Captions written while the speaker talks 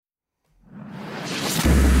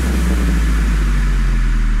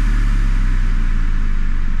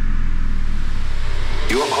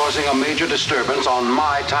causing a major disturbance on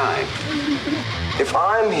my time. If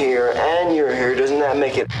I'm here and you're here, doesn't that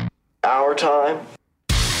make it our time?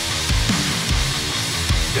 The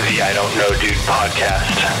I Don't Know Dude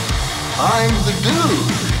podcast. I'm the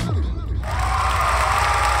dude.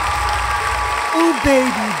 Oh,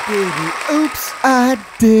 baby, oops, I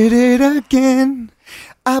did it again.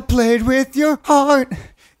 I played with your heart,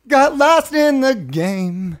 got lost in the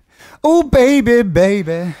game. Oh, baby.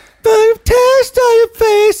 The test on your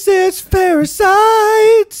face is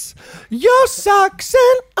parasites. Your socks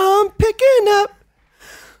and I'm picking up.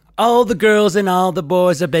 All the girls and all the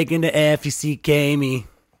boys are begging to F-U-C-K me.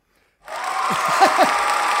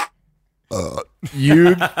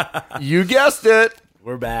 You guessed it.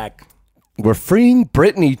 We're back. We're freeing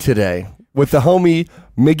Britney today with the homie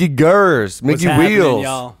Miggy Gers, What's Miggy happening, Wheels.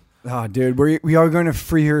 y'all? Oh, dude, we are going to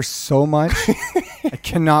free her so much. I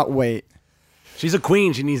cannot wait. She's a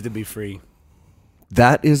queen. She needs to be free.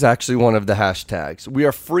 That is actually one of the hashtags. We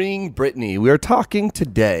are freeing Britney. We are talking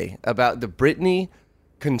today about the Britney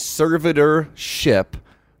conservatorship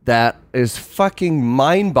that is fucking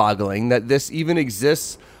mind-boggling that this even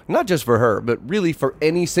exists, not just for her, but really for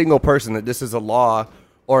any single person, that this is a law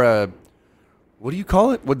or a, what do you call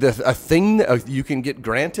it? A thing that you can get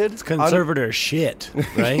granted? It's conservator shit,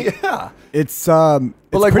 right? Yeah. It's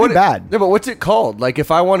pretty bad. Yeah, but what's it called? Like, if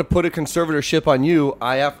I want to put a conservatorship on you,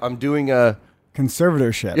 I'm doing a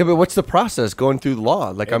Conservatorship. Yeah, but what's the process going through the law?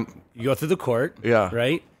 Like, You go through the court, Yeah.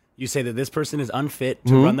 right? You say that this person is unfit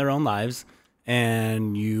to run their own lives,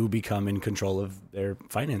 and you become in control of their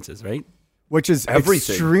finances, right? Which is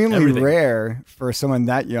Everything. extremely rare for someone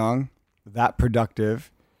that young, that productive,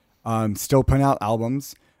 still putting out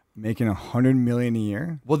albums, making $100 million a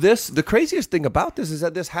year. Well, the craziest thing about this is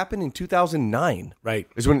that this happened in 2009. Right.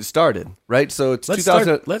 Is when it started, right? So it's Let's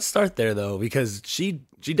 2000. let's start there though, because she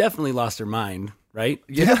definitely lost her mind, right?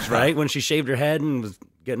 Yeah. Right, when she shaved her head and was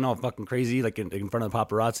getting all fucking crazy, like in front of the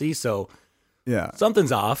paparazzi. So Yeah.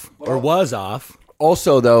 something's off, or was off.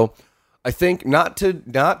 Also, though, I think not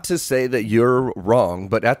to say that you're wrong,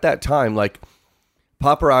 but at that time, like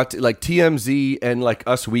paparazzi, like TMZ and like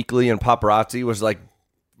Us Weekly and paparazzi was like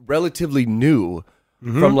relatively new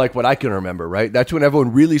from like what I can remember, right? That's when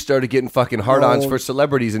everyone really started getting fucking hard-ons for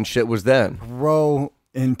celebrities and shit was then. Bro,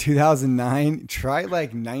 in 2009, try like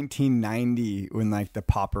 1990 when like the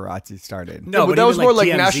paparazzi started. No, but that was even, more like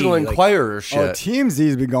TMZ, National Enquirer Oh, shit.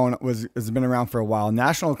 TMZ's has been around for a while.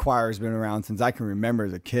 National Enquirer has been around since I can remember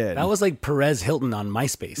as a kid. that was like Perez Hilton on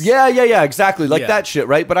MySpace. Yeah, exactly. Like Yeah. that shit,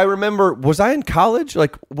 right? But I remember, was I in college?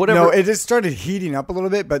 Like, whatever. No, it just started heating up a little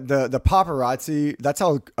bit, but the paparazzi, that's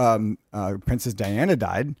how Princess Diana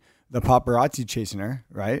died. The paparazzi chasing her,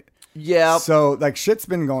 right? Yeah. So like shit's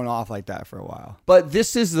been going off like that for a while. But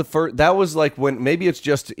this is the first, that was like when, maybe it's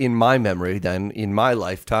just in my memory then, in my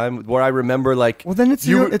lifetime, where I remember like. Well, then it's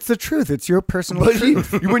the truth. It's your personal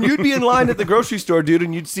truth. When you'd be in line at the grocery store, dude,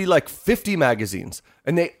 and you'd see like 50 magazines,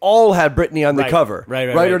 and they all had Britney on the Right. cover. Right.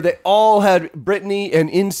 Or they all had Britney and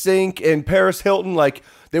NSYNC and Paris Hilton. Like,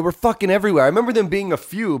 they were fucking everywhere. I remember them being a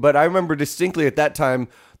few, but I remember distinctly at that time,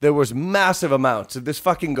 there was massive amounts of this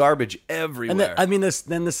fucking garbage everywhere. And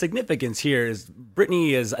then the significance here is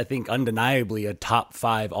Britney is, I think, undeniably a top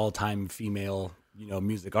 5 all-time female,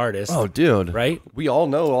 music artist. Oh, dude. Right? We all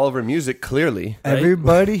know all of her music, clearly.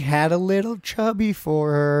 Everybody had a little chubby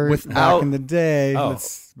for her back in the day. Oh.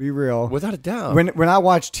 Let's be real. Without a doubt. When I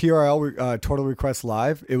watched TRL Total Request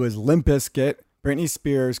Live, it was Limp Bizkit, Britney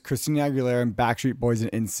Spears, Christina Aguilera, and Backstreet Boys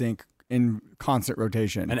and NSYNC in constant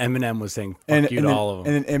rotation. And Eminem was saying fuck you to all of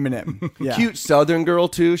them. And then Eminem. Yeah. Cute Southern girl,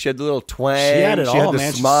 too. She had the little twang. She had it all, the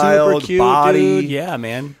man. smile, Super cute, body. dude. Yeah,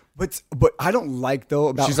 man. But I don't like, though,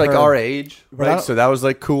 about She's her. like our age, But I right? don't- So that was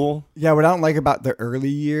like cool. Yeah, what I don't like about the early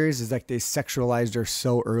years is like they sexualized her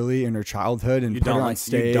so early in her childhood and You put her don't on like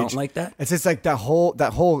stage. you don't like that? It's just like that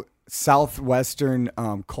whole southwestern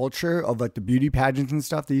culture of like the beauty pageants and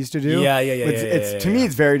stuff they used to do. Yeah. To me,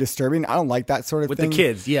 it's very disturbing. I don't like that sort of With thing. the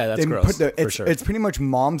kids, yeah, that's They gross, for it's, sure. It's pretty much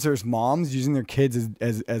moms versus moms using their kids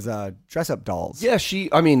as dress up dolls. Yeah,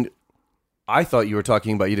 I thought you were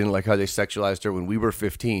talking about you didn't like how they sexualized her when we were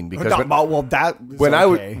 15 because when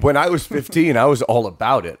I was 15, I was all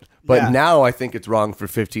about it. But Yeah. now I think it's wrong for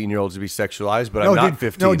 15-years to be sexualized. But I'm not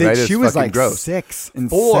 15. No, right? It's she was fucking like gross. 6 and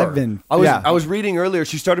 4. 7. I was reading earlier.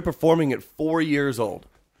 She started performing at 4 years old.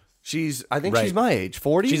 I think Right. she's my age,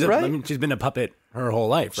 40, right? She's been a puppet her whole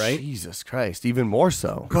life, right? Jesus Christ, even more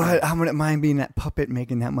so. Go ahead. I wouldn't mind being that puppet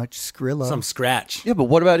making that much Skrilla. Some scratch. Yeah, but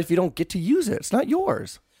what about if you don't get to use it? It's not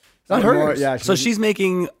yours. It's not hers. Yeah. So she's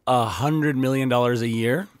making $100 million a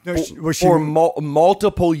year. No, For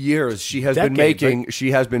multiple years, she has been Decades, making.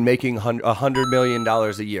 She has been making $100 million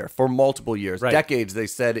a year for multiple years, Right. decades. They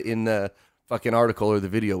said in the fucking article or the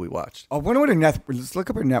video we watched. I wonder what her net. Let's look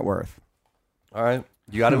up her net worth. All right,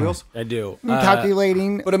 you got it, Wheels. I do.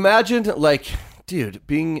 Calculating. But imagine, like, dude,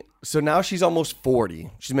 being so now she's almost 40.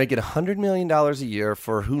 She's making $100 million a year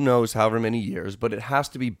for who knows however many years, but it has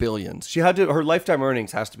to be billions. She had to. Her lifetime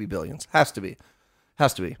earnings has to be billions. Has to be.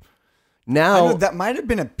 Now that might have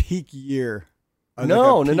been a peak year.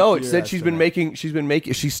 No. It said she's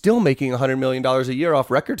still making $100 million a year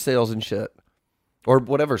off record sales and shit, or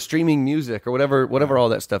whatever, streaming music or whatever all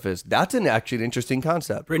that stuff is. That's actually an interesting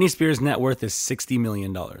concept. Britney Spears' net worth is $60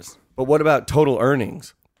 million. But what about total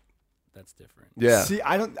earnings? That's different. Yeah. See,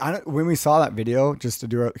 I don't. When we saw that video, just to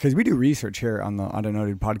do it, because we do research here on the I Don't Know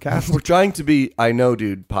Dude podcast. We're trying to be I know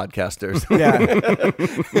dude podcasters.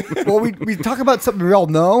 Yeah. Well, we talk about something we all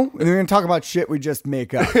know, and then we're gonna talk about shit we just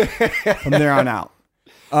make up from there on out.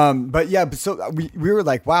 But yeah, so we were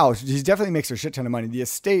like, wow, she definitely makes her shit ton of money. The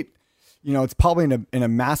estate, it's probably in a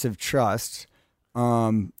massive trust,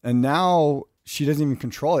 and now she doesn't even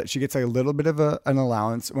control it. She gets like a little bit of an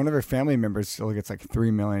allowance. One of her family members still gets like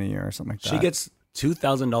 $3 million a year or something like that. She gets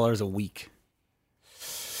 $2,000 a week.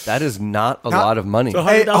 That is not a lot of money. So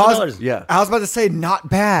Hey, $100,000. Yeah. I was about to say not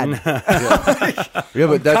bad. Yeah,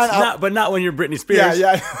 but that's But not when you're Britney Spears.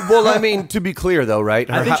 yeah. well, I mean, to be clear though, right?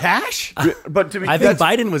 I think cash. But to be I think that's,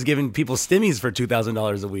 Biden was giving people stimmies for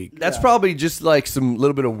 $2,000 a week. that's probably just like some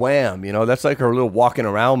little bit of wham, that's like her little walking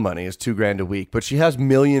around money is $2,000 a week. But she has $1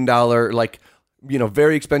 million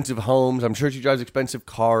very expensive homes. I'm sure she drives expensive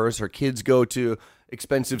cars. Her kids go to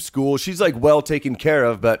expensive schools. She's like well taken care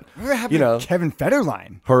of, but Kevin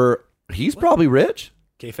Federline. he's probably rich,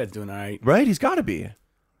 K-Fed's doing all right. right? He's got to be.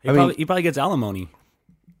 He probably gets alimony.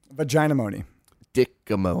 Vagina money.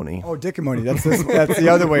 Dickamony. Oh, dickamony. That's the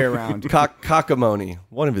other way around. Cockamony.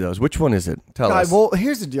 One of those. Which one is it? Tell God, us. well,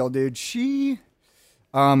 here's the deal, dude. She,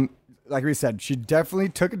 like we said, she definitely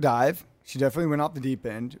took a dive. She definitely went off the deep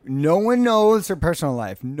end. No one knows her personal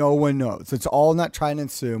life. No one knows. It's all not trying to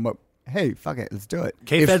assume, but hey, fuck it. Let's do it.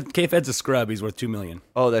 K-Fed's a scrub. He's worth $2 million.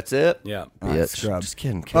 Oh, that's it? Yeah. Bitch. scrub. Just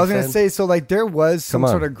kidding. I was going to K-Fed. say, so like there was some Come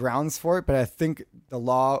on. sort of grounds for it, but I think the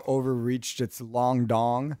law overreached its long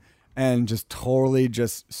dong and just totally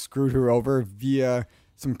just screwed her over via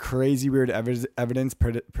some crazy weird evidence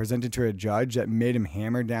presented to a judge that made him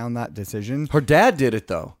hammer down that decision. Her dad did it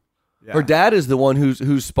though. Yeah. Her dad is the one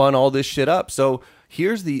who's spun all this shit up. So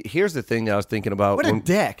here's the thing that I was thinking about. What a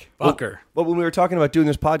dick. Fuck her. But when we were talking about doing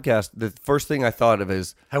this podcast, the first thing I thought of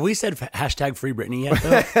is Have we said hashtag free Britney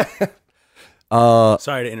yet, though?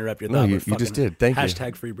 Sorry to interrupt your thought. no, you but just fucking did. Thank you.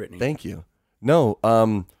 Hashtag free Britney. Thank you. No.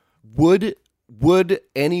 Would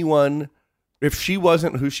anyone, if she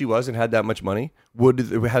wasn't who she was and had that much money,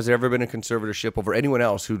 has there ever been a conservatorship over anyone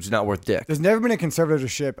else who's not worth dick? There's never been a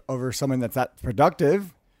conservatorship over someone that's that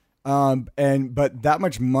productive. But that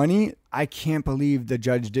much money, I can't believe the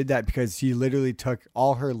judge did that because he literally took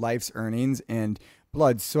all her life's earnings and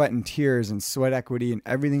blood, sweat, and tears and sweat equity and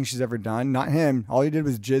everything she's ever done. Not him. All he did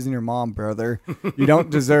was jizz in your mom, brother. You don't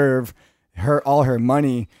deserve all her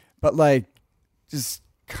money, but like, just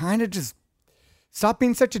kind of just stop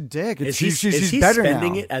being such a dick. Is She's he better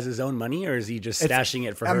spending now. it as his own money, or is he just stashing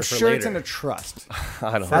it for her I'm for sure later? it's in a trust.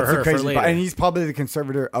 I don't know. That's her the for crazy later. part. And he's probably the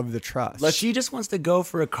conservator of the trust. She just wants to go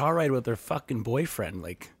for a car ride with her fucking boyfriend.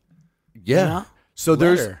 Like, Yeah. know? So Let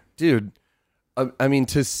there's, her. dude. I mean,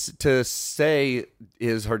 to say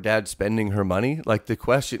is her dad spending her money? Like the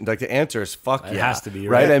question, like the answer is fuck It yeah. has to be,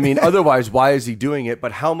 right. right? I mean, otherwise, why is he doing it?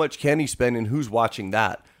 But how much can he spend, and who's watching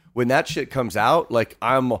that? When that shit comes out, like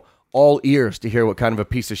I'm all ears to hear what kind of a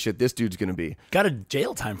piece of shit this dude's gonna be. got a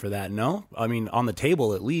jail time for that, no? I mean, on the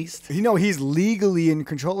table at least. he's legally in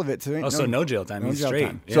control of it. So So no jail time. He's jail straight.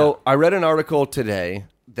 time. Yeah. So I read an article today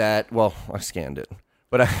that, well, I scanned it,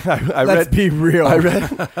 but I Let's read. be real. I read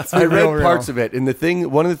real. parts of it, and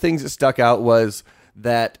one of the things that stuck out was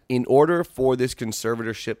that in order for this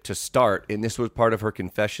conservatorship to start, and this was part of her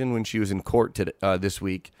confession when she was in court this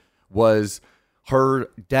week, was her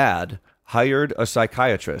dad hired a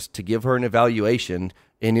psychiatrist to give her an evaluation,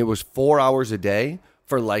 and it was 4 hours a day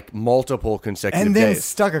for like multiple consecutive And then days.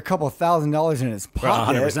 stuck a couple $1,000s in his For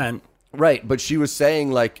pocket. 100%. Right, but she was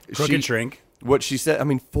saying like Crooked shrink. What she said, I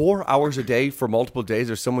mean, 4 hours a day for multiple days,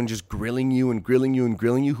 there's someone just grilling you and grilling you and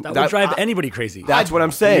grilling you. That would drive anybody crazy. That's what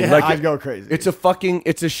I'm saying. Yeah, like, I'd go crazy. It's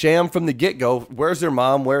a sham from the get go. Where's their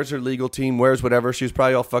mom? Where's her legal team? Where's whatever? She was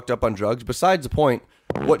probably all fucked up on drugs. Besides the point,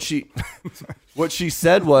 what she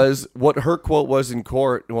said was, what her quote was in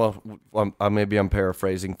court. Well, maybe I'm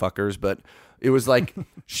paraphrasing, fuckers, but it was like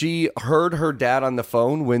she heard her dad on the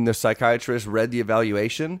phone when the psychiatrist read the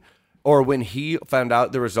evaluation, or when he found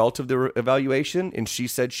out the result of the evaluation, and she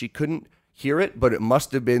said she couldn't hear it, but it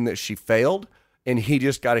must have been that she failed, and he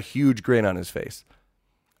just got a huge grin on his face.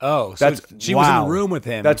 Oh, so she was in the room with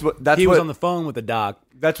him. He was on the phone with the doc.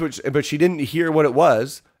 But she didn't hear what it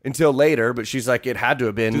was until later. But she's like, it had to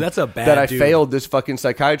have been. Dude, that's a bad that I dude. failed this fucking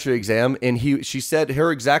psychiatry exam, and she said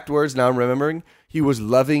her exact words. Now I'm remembering. He was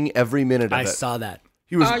loving every minute of it. I saw that.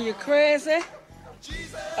 He was. Are you crazy?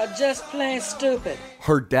 Or just plain stupid?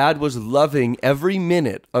 Her dad was loving every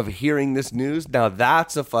minute of hearing this news. Now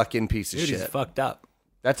that's a fucking piece of Dude, shit. he's fucked up.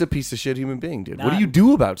 That's a piece of shit human being, dude. What do you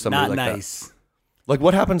do about somebody like Not nice. that? Like,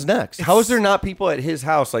 what happens next? How is there not people at his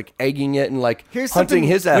house, like, egging it and, like, Here's hunting something-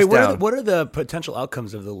 his ass down? What are the potential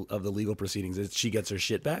outcomes of the legal proceedings? Is she gets her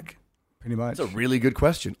shit back? Pretty much. That's a really good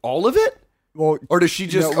question. All of it? Well, Or does she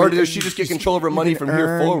just, no, does she just get control of her money you can from here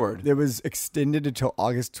earn- forward? It was extended until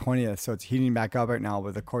August 20th, so it's heating back up right now,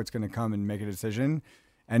 but the court's going to come and make a decision.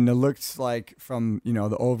 And it looks like from,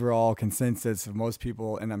 the overall consensus of most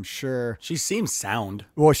people, and I'm sure... She seems sound.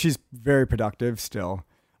 Well, she's very productive still.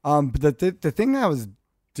 But the thing I was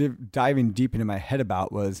diving deep into my head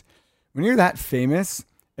about was when you're that famous,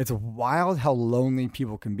 it's wild how lonely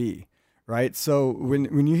people can be, right? So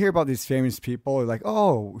when you hear about these famous people, they're like,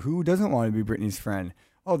 oh, who doesn't want to be Britney's friend?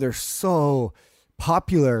 Oh, they're so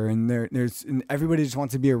popular, and and everybody just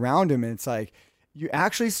wants to be around them. And it's like you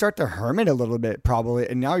actually start to hermit a little bit probably,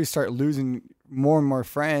 and now you start losing more and more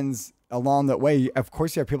friends along that way. Of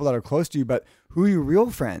course, you have people that are close to you, but who are your real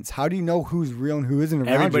friends? How do you know who's real and who isn't around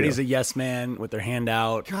Everybody's you? a yes man with their hand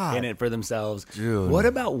out, God. in it for themselves. Dude. What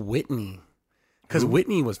about Whitney? Because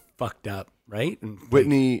Whitney was fucked up, right? And, like,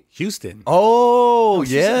 Whitney- Houston. Oh,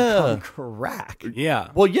 She's yeah. on crack. Yeah.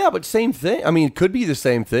 Well, yeah, but same thing. I mean, it could be the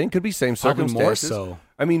same thing. Could be same Probably circumstances. more so.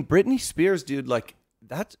 I mean, Britney Spears, dude, like,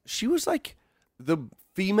 she was like the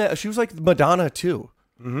female, she was like Madonna too.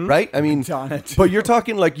 Right? I mean, Madonna, too. but you're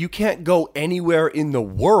talking like you can't go anywhere in the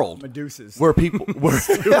world Medusas. where people were.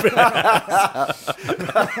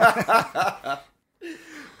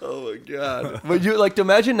 Oh my god! But you like to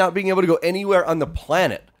imagine not being able to go anywhere on the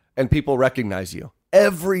planet and people recognize you.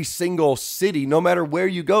 Every single city, no matter where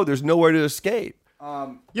you go, there's nowhere to escape.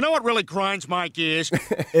 You know what really grinds my gears?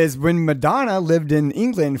 is when Madonna lived in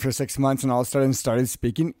England for 6 months and all of a sudden started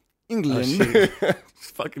speaking English.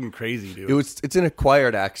 It's fucking crazy, dude. It's an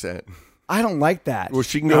acquired accent. I don't like that. Well,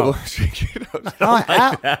 she can go. Not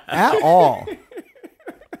at all.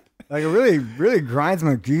 Like it really grinds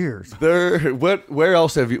my gears. Where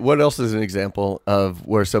else have you? What else is an example of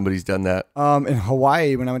where somebody's done that? In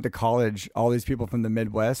Hawaii, when I went to college, all these people from the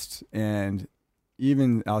Midwest and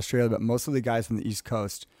even Australia, but most of the guys from the East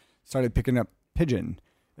Coast started picking up pidgin.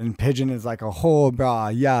 And pidgin is like a whole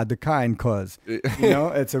brah, yeah, the kind, cuz.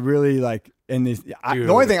 It's a really like, the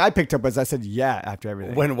only thing I picked up was I said yeah after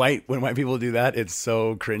everything. when white people do that, it's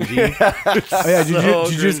so cringy. Oh yeah,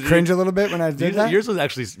 did you just cringe a little bit when I did that? Yours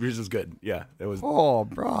was good. Yeah, it was. Oh,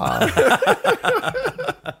 brah.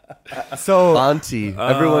 So Auntie,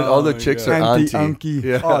 everyone, all the chicks are auntie. Unky.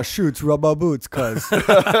 Yeah. Oh, shoots, rubber boots, cuz.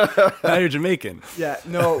 Now you're Jamaican. Yeah,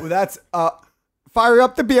 no, that's fire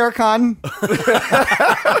up the beer con.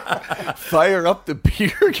 Fire up the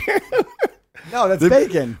beer can. No, that's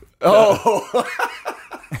bacon. Oh,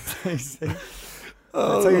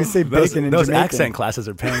 That's how you say bacon in Those Jamaican. accent classes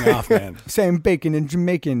are paying off, man. Saying bacon in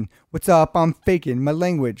Jamaican. What's up? I'm faking my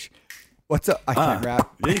language. What's up? I can't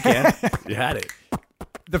rap. Yeah, you can. You had it.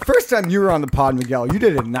 The first time you were on the pod, Miguel, you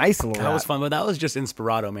did a nice little That rap. was fun, but that was just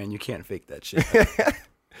Inspirato, man. You can't fake that shit.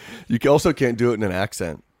 you also can't do it in an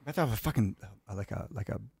accent. I thought it was fucking like a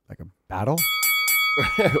battle.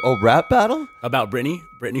 Oh, rap battle? About Britney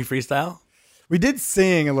freestyle. We did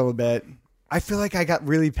sing a little bit. I feel like I got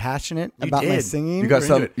really passionate about my did. singing. You got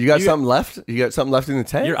something left? You got something left in the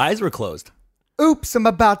tank? Your eyes were closed. Oops, I'm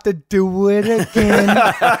about to do it again.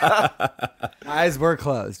 Eyes were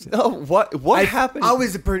closed. Oh, what happened? I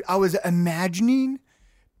was imagining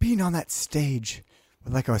being on that stage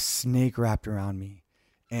with like a snake wrapped around me,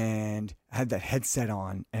 and I had that headset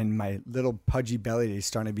on, and my little pudgy belly is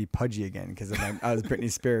starting to be pudgy again because I was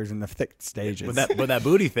Britney Spears in the thick stages. But that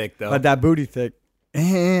booty thick though. But that booty thick,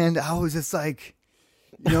 and I was just like,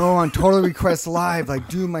 on Total Request Live, like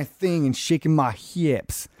doing my thing and shaking my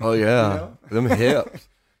hips. Oh yeah, them hips.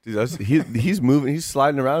 Dude, he's moving. He's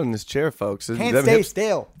sliding around in this chair, folks. Can't Them stay hips,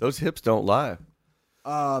 still. Those hips don't lie.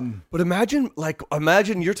 But imagine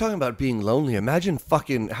you're talking about being lonely. Imagine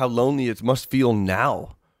fucking how lonely it must feel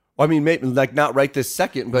now, I mean, maybe like not right this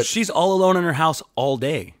second, but she's all alone in her house all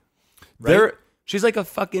day. Right? there She's like a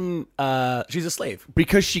fucking. She's a slave.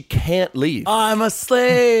 because she can't leave. I'm a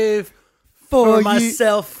slave for you-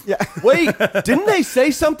 myself. Yeah. Wait, didn't they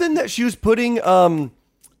say something that she was putting Like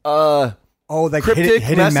cryptic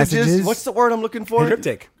hidden messages? What's the word I'm looking for?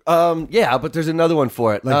 Cryptic. Yeah, but there's another one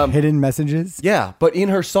for it. Like hidden messages? Yeah, but in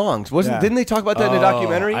her songs, didn't they talk about that in a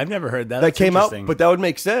documentary? I've never heard that. That That's came out, interesting. but that would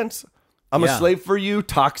make sense. I'm a Yeah. slave for you,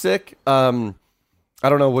 toxic. I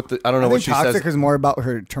don't know what I what think she Toxic says. is more about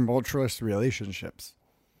her tumultuous relationships.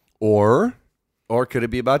 Or could it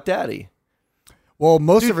be about daddy? Well,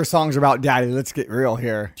 most of her songs are about daddy. Let's get real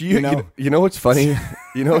here. Do you know what's funny?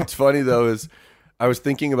 You know what's funny though is I was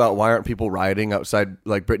thinking about why aren't people rioting outside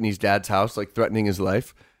like Britney's dad's house, like threatening his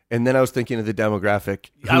life, and then I was thinking of the demographic.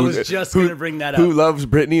 I was just going to bring that up. Who loves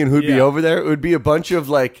Britney and who'd be Yeah. over there? It would be a bunch of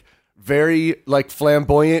like very like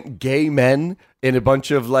flamboyant gay men and a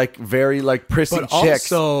bunch of like very like prissy But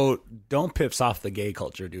chicks. also, don't piss off the gay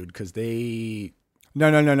culture, dude, because they. No.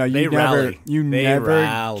 They You rally. You They never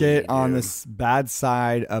rally, get on dude. this bad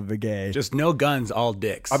side of a gay. Just no guns, all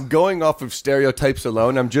dicks. I'm going off of stereotypes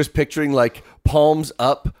alone. I'm just picturing like palms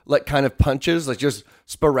up, like kind of punches, like just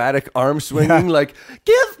sporadic arm swinging, like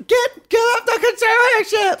get off the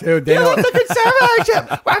conservatorship, Dude, they get know- off the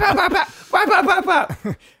conservatorship. Wah, wah, wah, wah, wah, wah, wah,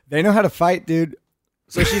 wah. They know how to fight, dude.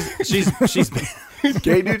 So she's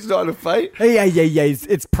Gay dudes know how to fight. Hey, yeah.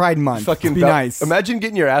 It's Pride Month. Fucking be nice. Imagine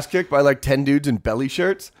getting your ass kicked by like 10 dudes in belly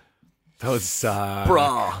shirts. those.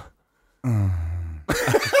 Bra.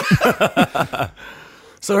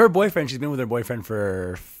 So her boyfriend, she's been with her boyfriend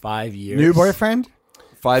for 5 years. New boyfriend?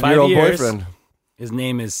 5-year-old years. boyfriend. His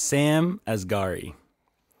name is Sam Asghari,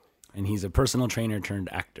 and he's a personal trainer turned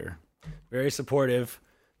actor. Very supportive.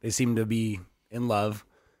 They seem to be in love.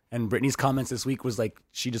 And Britney's comments this week was like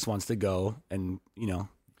she just wants to go and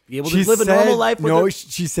be able to live a normal life. With No, her.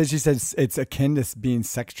 she said it's akin to being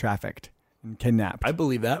sex trafficked and kidnapped. I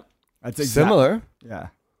believe that. That's Similar. Yeah.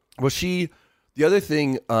 Well, the other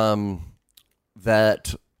thing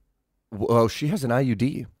that she has an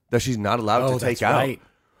IUD that she's not allowed to take that's out. right.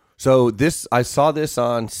 So I saw this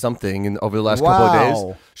on something over the last couple of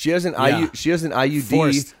days. She has an Yeah. She has an IUD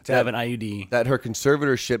Forced to have an IUD. that her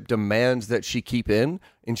conservatorship demands that she keep in,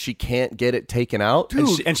 and she can't get it taken out.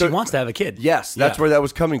 And she wants to have a kid. Yes, that's Yeah. where that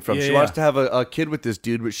was coming from. Yeah, she yeah. wants to have a kid with this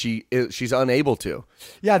dude, but she's unable to.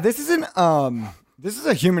 Yeah, this isn't this is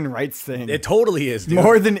a human rights thing. It totally is, dude.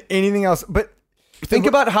 more than anything else. But Think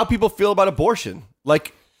about how people feel about abortion.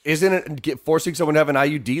 Like, isn't it forcing someone to have an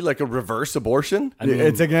IUD like a reverse abortion?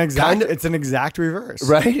 it's an exact kinda- it's an exact reverse.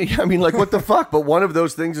 Right? I mean, like, what the fuck? But one of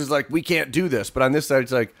those things is like, we can't do this. But on this side,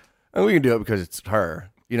 it's like, oh, we can do it because it's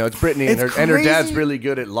her. It's Britney, and It's her dad's crazy. really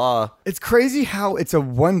good at law. It's crazy how it's a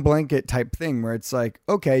one blanket type thing where it's like,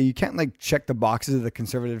 okay, you can't check the boxes of the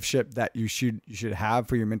conservativeship that you should have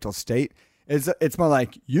for your mental state. It's more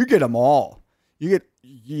like you get them all.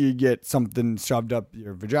 You get something shoved up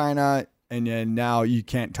your vagina, and then now you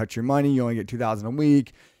can't touch your money. You only get $2,000 a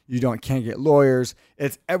week. You can't get lawyers.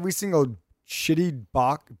 It's every single shitty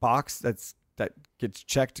box that gets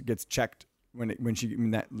checked when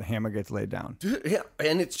that hammer gets laid down. Yeah,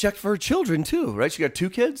 and it's checked for her children too, right? She got 2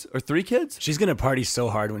 kids or 3 kids. She's gonna party so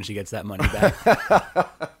hard when she gets that money back.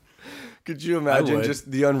 Could you imagine would.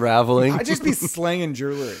 just the unraveling? I'd just be slanging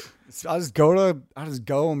jewelry. I'll just go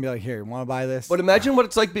and be like, here, you want to buy this? But imagine what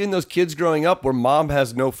it's like being those kids growing up where mom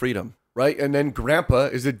has no freedom, right? And then grandpa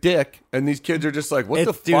is a dick, and these kids are just like, what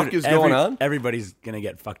the fuck is going on? Everybody's gonna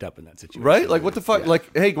get fucked up in that situation, Right? Like, what the fuck? Yeah.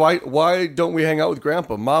 Like, hey, why don't we hang out with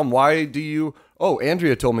grandpa? Mom, why do you... Oh,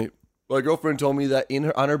 Andrea told me, my girlfriend told me that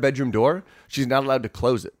on her bedroom door, she's not allowed to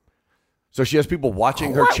close it. So she has people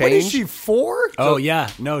watching her What? change. What is she for? Oh yeah,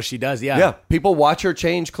 no, she does. Yeah, Yeah, people watch her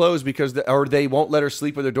change clothes because or they won't let her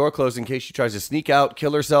sleep with her door closed in case she tries to sneak out,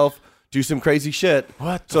 kill herself, do some crazy shit.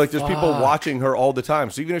 What So the there's people fuck? watching her all the time.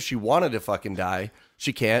 So even if she wanted to fucking die,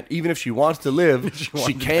 she can't. Even if she wants to live,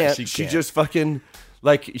 she can't. she She can't. just fucking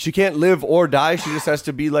she can't live or die. She just has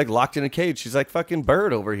to be like locked in a cage. She's like fucking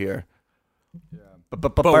Bird over here.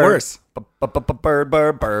 But worse. Bird,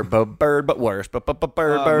 but worse.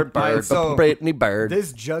 Bird, Alright, so Brittany Bird.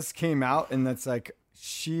 This just came out, and that's like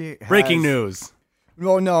she has, breaking news.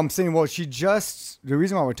 Well, no, I'm saying, the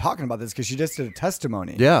reason why we're talking about this is because she just did a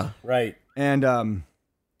testimony. Yeah. Right. And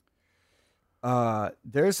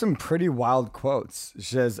there's some pretty wild quotes. She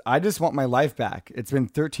says, "I just want my life back. It's been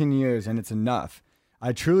 13 years and it's enough.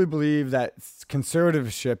 I truly believe that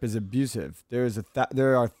conservatorship is abusive.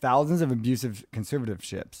 There are thousands of abusive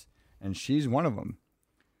conservatorships, and she's one of them."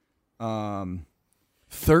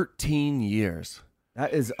 13 years.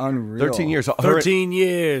 That is unreal. 13 years. 13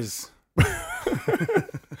 years.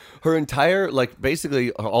 Her entire, like,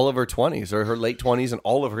 basically all of her 20s or her late 20s and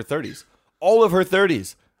all of her 30s. All of her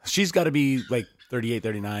 30s. She's got to be like 38,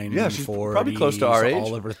 39. Yeah, she's 40, probably close to our age.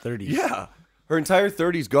 All of her 30s. Yeah. Her entire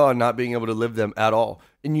 30s gone, not being able to live them at all.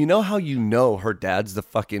 And you know how you know her dad's the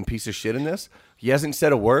fucking piece of shit in this? He hasn't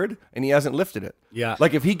said a word, and he hasn't lifted it. Yeah.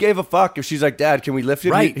 Like, if he gave a fuck, if she's like, Dad, can we lift it?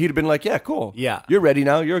 Right. He'd have been like, yeah, cool. Yeah. You're ready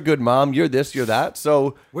now. You're a good mom. You're this, you're that.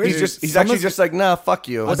 So he's actually just like, nah, fuck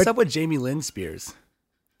you. What's up with Jamie Lynn Spears?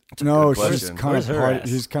 No, good she's question. kind Where's of her part. ass?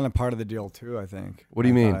 She's kind of part of the deal too. I think. What do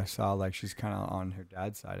you mean? I saw like she's kind of on her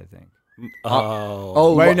dad's side. I think.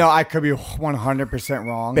 Oh. Wait, no, I could be 100%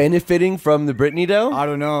 wrong. Benefiting from the Britney dough? I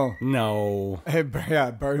don't know. No. Hey,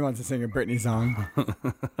 yeah, Barry wants to sing a Britney song.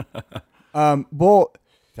 Well,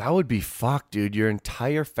 That would be fucked, dude. Your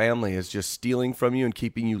entire family is just stealing from you and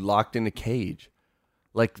keeping you locked in a cage.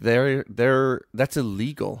 Like that's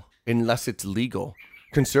illegal unless it's legal.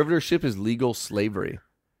 Conservatorship is legal slavery.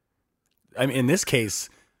 I mean, in this case,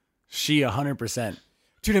 she 100%.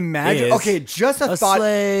 dude, imagine. Is Okay, just a thought.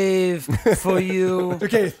 slave for you.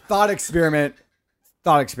 Okay, thought experiment.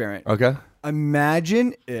 Thought experiment. Okay.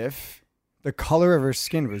 Imagine if the color of her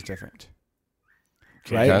skin was different,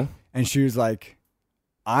 right? Okay. And she was like,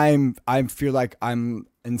 I feel like I'm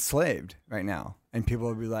enslaved right now. And people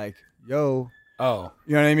would be like, yo, Oh,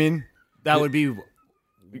 you know what I mean? that would be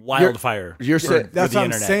wildfire. You're for- saying- for That's the what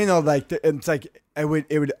I'm internet. saying though. Like, it's like, it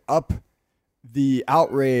would up the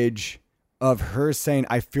outrage of her saying,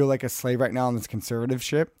 I feel like a slave right now in this conservative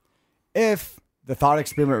ship. If the thought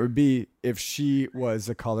experiment would be if she was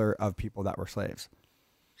the color of people that were slaves.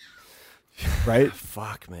 Right?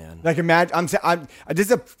 Fuck, man. Like imagine, this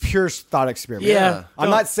is a pure thought experiment. Yeah. I'm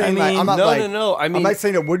not saying I mean, I'm not no, like, no, no. I mean- I'm not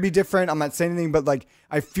saying it would be different. I'm not saying anything, but like,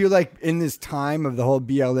 I feel like in this time of the whole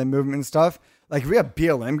BLM movement and stuff, like if we have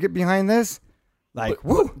BLM get behind this, like,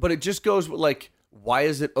 woo. But it just goes with, like, why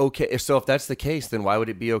is it okay? So if that's the case, then why would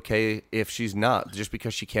it be okay if she's not? Just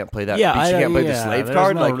because she can't play that? Yeah, she can't play the yeah, slave there's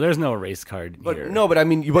card. No, like, there's no race card but here. no, but I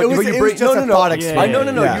mean, It was just a thought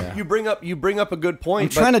experiment. No. Yeah. You bring up a good I'm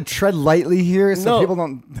point. trying to tread lightly here so No. people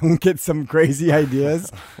don't get some crazy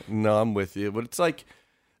ideas. No, I'm with you, but it's like,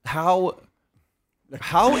 how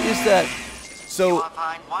is that? So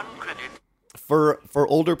for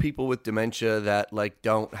older people with dementia that like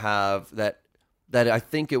don't have that I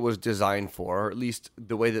think it was designed for, or at least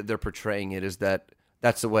the way that they're portraying it is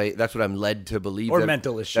that's what I'm led to believe. Or that-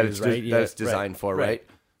 mental that issues, it's right? That it's Yeah, designed right, for, right. right?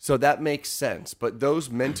 So that makes sense, but those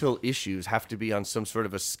mental issues have to be on some sort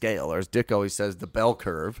of a scale, or as Dick always says, the bell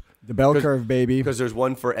curve. The bell curve, baby. Because there's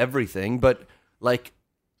one for everything, but like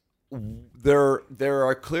there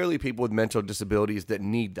are clearly people with mental disabilities that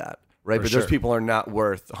need that, right? For But sure. those people are not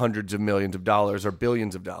worth hundreds of millions of dollars or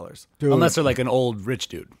billions of dollars. Dude, Unless they're like an old rich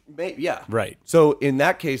dude. Yeah. Right. So in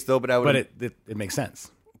that case, though, but I would. But it makes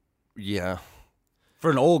sense. Yeah. For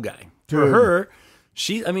an old guy. For her,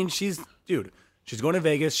 she's going to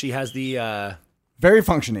Vegas. She has the, very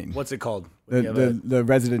functioning. what's it called? You have The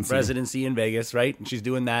residency. residency in Vegas, right? And she's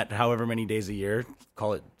doing that however many days a year,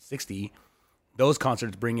 call it 60. Those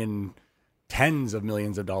concerts bring in tens of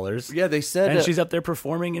millions of dollars. Yeah, they said. And she's up there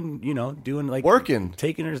performing and, doing like Working.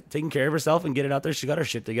 taking care of herself and get it out there. She got her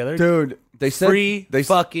shit together. Dude, they said Free they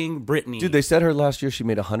fucking Britney. Dude, they said her last year she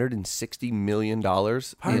made $160 million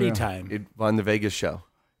Party time. on the Vegas show.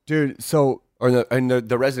 dude, so Or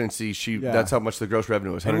the residency, that's how much the gross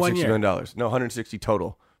revenue was. In one $160 year. million. No, 160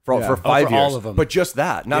 total for Yeah. for 5 for years. all of them. But just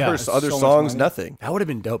that, not Yeah, her it's other so much songs, money. nothing. That would have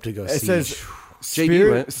been dope to go it see. says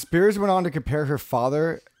JD went. Spears went on to compare her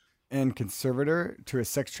father and conservator to a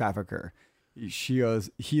sex trafficker. She goes,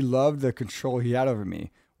 he loved the control he had over me,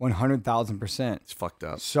 100,000%. It's fucked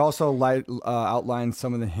up. She also outlines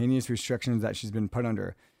some of the heinous restrictions that she's been put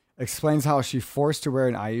under. Explains how she forced to wear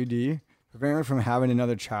an IUD, preventing her from having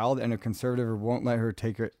another child, and a conservator won't let her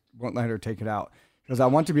take it out. She goes, I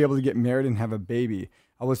want to be able to get married and have a baby.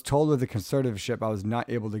 I was told with the conservatorship I was not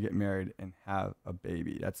able to get married and have a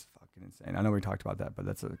baby. That's fucking insane. I know we talked about that, but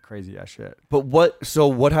that's a crazy ass shit. But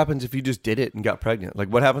what happens if you just did it and got pregnant? Like,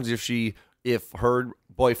 what happens if her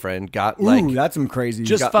boyfriend got Ooh, that's some crazy.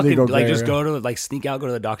 just got fucking legal like gray just area. go to like sneak out, go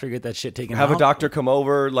to the doctor, get that shit taken have out. a doctor come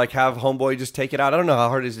over, like have homeboy just take it out? I don't know how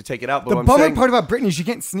hard it is to take it out, but The I'm bummer saying, part about Britney, she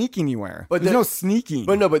can't sneak anywhere. But There's the- no sneaking.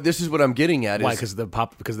 but this is what I'm getting at. Why? Is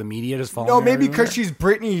Because the media just following. No, her maybe everywhere? because she's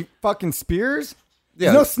Britney fucking Spears.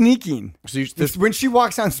 There's no sneaking. So you, Just when she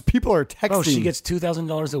walks down, people are texting. Bro, she gets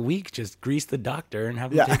 $2,000 a week. Just grease the doctor and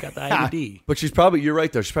have him take out the IUD. but you're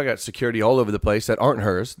right though. She's probably got security all over the place that aren't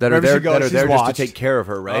hers, that Wherever are there, she goes, that are she's there watched. just to take care of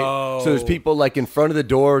her, right? Oh. So there's people like in front of the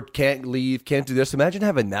door, can't leave, can't do this. Imagine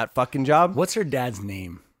having that fucking job. What's her dad's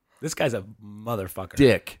name? This guy's a motherfucker.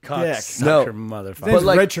 Dick. Cocksucker motherfucker. Name's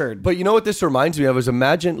Richard. But you know what this reminds me of is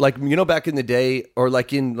imagine like back in the day or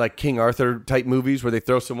like in like King Arthur type movies where they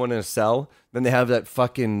throw someone in a cell, then they have that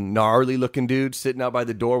fucking gnarly looking dude sitting out by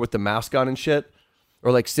the door with the mask on and shit,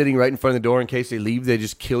 or like sitting right in front of the door in case they leave, they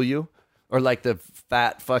just kill you, or like the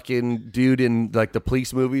fat fucking dude in like the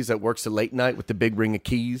police movies that works the late night with the big ring of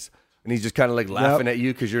keys and he's just kind of like laughing at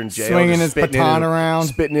you because you're in jail, swinging just his spitting baton around,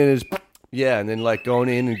 spitting in his. Yeah, and then like going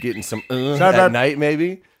in and getting some at night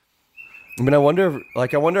maybe. I mean, I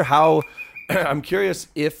wonder how. I'm curious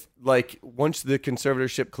if like once the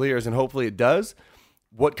conservatorship clears, and hopefully it does,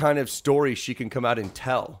 what kind of story she can come out and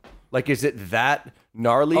tell. Like, is it that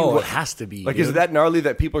gnarly? Oh, it has to be. Like, dude. is it that gnarly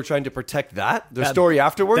that people are trying to protect the story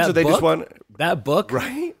afterwards, or they just want that book?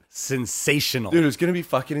 Right. Sensational. Dude, it's going to be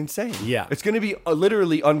fucking insane. Yeah. It's going to be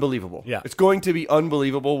literally unbelievable. Yeah. It's going to be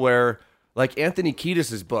unbelievable where, like, Anthony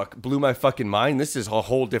Kiedis' book blew my fucking mind. This is a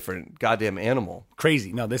whole different goddamn animal.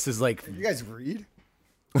 Crazy. No, this is like... You guys read?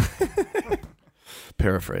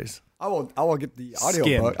 Paraphrase. I will get the audio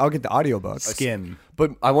Skim. book. I'll get the audio book. Skim.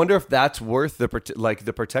 But I wonder if that's worth the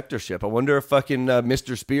protectorship. I wonder if fucking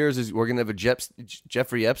Mr. Spears we're going to have a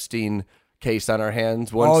Jeffrey Epstein case on our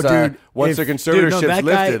hands once the conservatorship's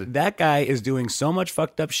lifted. That guy is doing so much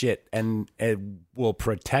fucked up shit and it will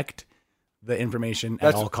protect the information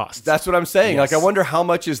at all costs. That's what I'm saying. Yes. Like, I wonder how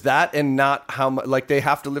much is that and not how much, like, they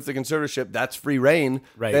have to lift the conservatorship. That's free reign.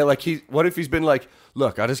 Right. They're like, what if he's been like,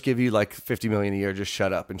 look, I'll just give you like $50 million a year. Just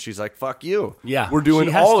shut up. And she's like, fuck you. Yeah. We're doing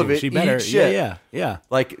She has all to. of it. She better. Eat shit. Yeah.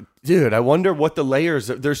 Like, dude, I wonder what the layers,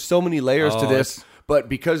 there's so many layers to this. it's- But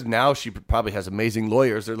because now she probably has amazing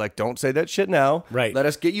lawyers, they're like, don't say that shit now. Right. Let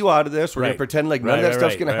us get you out of this. We're going to pretend like none of that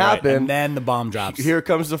stuff's going to happen. And then the bomb drops. Here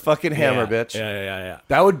comes the fucking hammer, bitch. Yeah.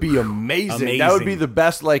 That would be amazing. That would be the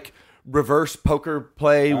best, like, reverse poker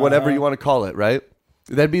play, whatever you want to call it, right?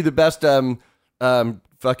 That'd be the best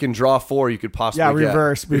fucking draw four you could possibly get.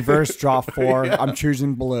 reverse draw 4. Yeah. I'm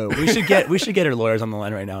choosing blue. We should get our lawyers on the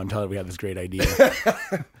line right now and tell her we have this great idea.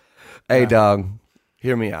 Hey, dog,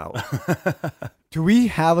 hear me out. Do we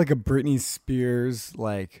have like a Britney Spears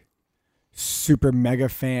like super mega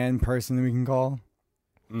fan person that we can call?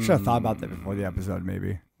 Should have thought about that before the episode,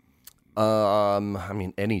 maybe. I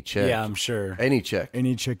mean, any chick. Yeah, I'm sure. Any chick.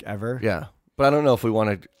 Any chick ever. Yeah. But I don't know if we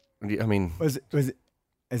want to, I mean.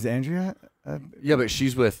 Is Andrea? Yeah, but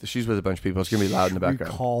she's with a bunch of people. It's going to be loud in the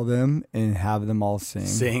background. We call them and have them all sing.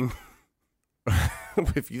 Sing.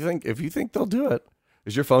 If you think they'll do it.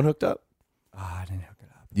 Is your phone hooked up? I didn't hook it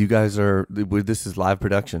up. You guys are, this is live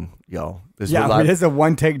production, y'all. This is a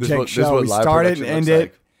one-take Jake show. We start it and end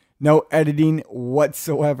it. No editing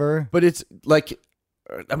whatsoever. But it's like,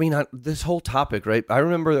 I mean, this whole topic, right? I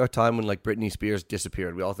remember a time when like Britney Spears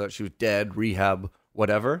disappeared. We all thought she was dead, rehab,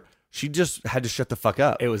 whatever. She just had to shut the fuck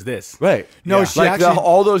up. It was this. Right. No, yeah. she like actually,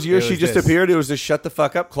 all those years she just this. appeared, it was a shut the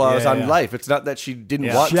fuck up clause on Yeah. life. It's not that she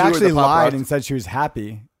didn't want she to. actually or the lied paparazzi- and said she was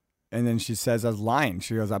happy. And then she says, I was lying.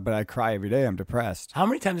 She goes, but I cry every day. I'm depressed. How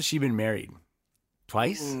many times has she been married?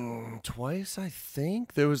 Twice? Twice, I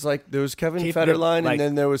think. There was Kevin Kate- Federline, like- and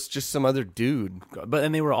then there was just some other dude. But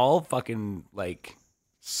then they were all fucking like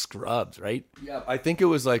scrubs, right? Yeah, I think it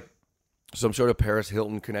was like some sort of Paris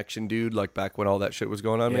Hilton connection dude, like back when all that shit was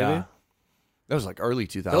going on, maybe. Yeah. That was like early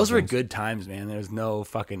 2000s. Those were good times, man. There's no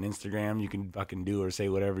fucking Instagram. You can fucking do or say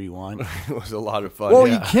whatever you want. It was a lot of fun. Well,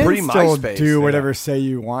 yeah. you can Pre still MySpace, do whatever say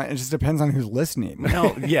you want. It just depends on who's listening.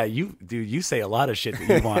 No, yeah, you say a lot of shit that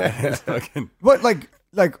you want. It's fucking, But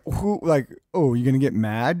who, oh, you're going to get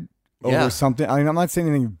mad over Yeah. something? I mean, I'm not saying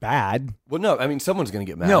anything bad. Well, no, I mean, someone's going to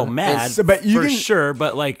get mad. no, mad, but you for can- sure.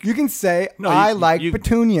 But like, You can say, No, I like you-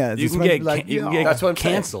 petunias. you It's can when get people like, you can "Yeah." get That's what I'm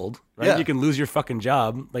saying. canceled, right? Yeah. You can lose your fucking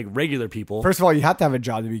job, like regular people. First of all, you have to have a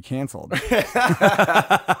job to be canceled. Let's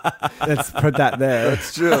put that there.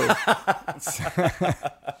 It's true.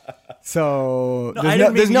 So no, I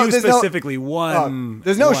didn't mean you specifically.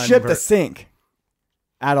 There's no one ship per- to sink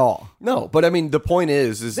at all. No, but I mean, the point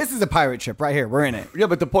is This is a pirate ship right here. We're in it. yeah,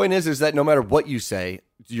 but the point is that no matter what you say,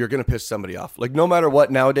 you're going to piss somebody off. Like, no matter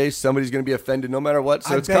what, nowadays, somebody's going to be offended no matter what.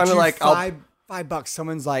 So it's kind of like, $5.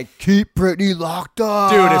 Someone's like, keep Britney locked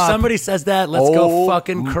up. Dude, if somebody says that, let's go Oh.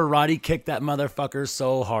 fucking karate kick that motherfucker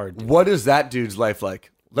so hard. Dude. what is that dude's life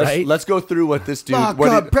like? Right? Let's go through what this dude. Lock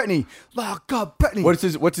up Britney. Lock up Britney.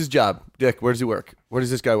 What's his job? Dick, where does he work? Where does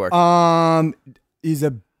this guy work? He's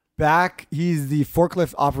a back. He's the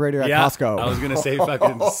forklift operator at Costco. I was gonna say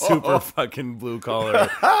fucking super fucking blue collar.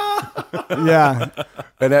 Yeah.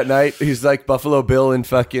 And at night, he's like Buffalo Bill in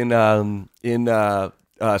fucking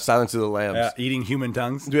Silence of the Lambs. Eating human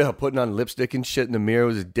tongues. Yeah, putting on lipstick and shit in the mirror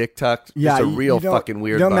with his dick tucked. Yeah, It's a you real don't- fucking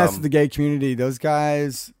weird You don't mess bum. with the gay community. Those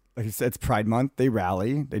guys, like I said, it's Pride Month. They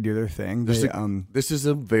rally. They do their thing. This, They, this is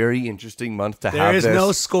a very interesting month to have There is this.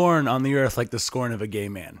 no scorn on the earth like the scorn of a gay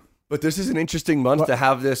man. But this is an interesting month to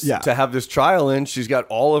have this Yeah. to have this trial in. She's got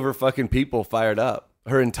all of her fucking people fired up.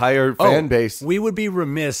 Her entire fan base. We would be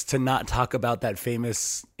remiss to not talk about that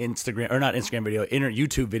famous Instagram, or not Instagram video,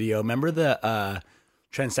 YouTube video. Remember the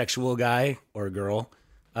transsexual guy or girl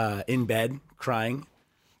in bed crying?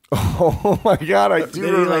 Oh my God, I do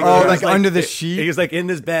remember. Oh, he like was under the sheet? He was like in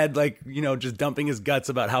this bed, like, you know, just dumping his guts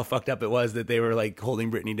about how fucked up it was that they were like holding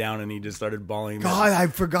Brittany down, and he just started bawling. God, I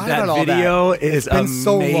forgot that about all that. video is It's been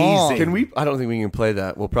so long. amazing. Can we? I don't think we can play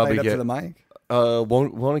that. We'll Play probably it up get. to the mic.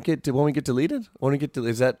 Won't it get deleted? Won't it get?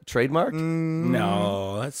 Is that trademarked?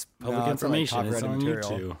 No, that's public No, it's not like information. It's on copyrighted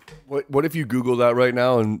material. YouTube. What if you Google that right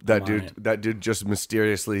now and that Come on. dude just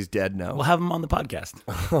mysteriously is dead now? We'll have him on the podcast.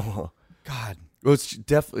 God. Well, it's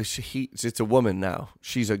definitely it's a woman now.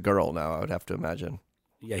 She's a girl now. I would have to imagine.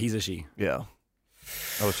 Yeah, he's a she. Yeah.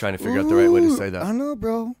 I was trying to figure out the right way to say I that. don't know,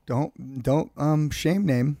 bro. Don't shame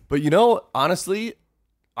name. But you know, honestly,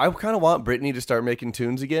 I kind of want Britney to start making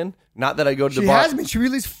tunes again. Not that I go to the She bar. has been. She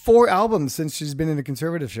released 4 albums since she's been in a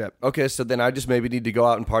conservatorship. Okay, so then I just maybe need to go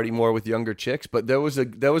out and party more with younger chicks. But there was a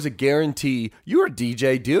guarantee. You're a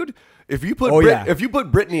DJ, dude. If you put if you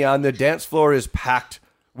put Britney on, the dance floor is packed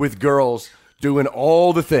with girls doing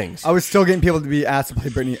all the things. I was still getting people to be asked to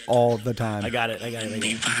play Britney all the time. I got it.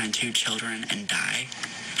 Leave behind 2 children and die.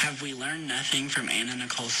 Have we learned nothing from Anna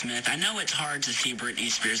Nicole Smith? I know it's hard to see Britney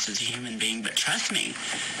Spears as a human being, but trust me,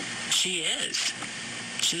 she is.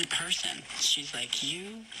 She's a person. She's like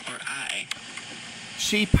you or I.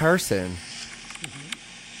 She person.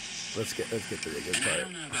 Let's get to the good And I part.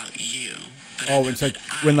 don't know about you. But Oh, it's like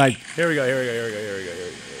when like Here we go.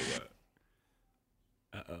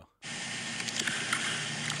 Uh-oh.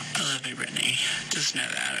 I love you, Brittany. Just know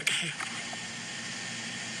that, okay?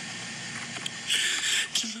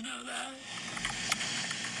 Just know that.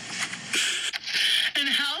 And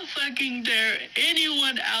how fucking dare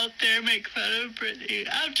anyone out there make fun of Brittany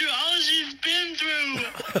after all she's been through?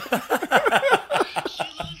 She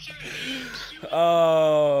lost her age.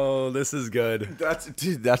 Oh, this is good.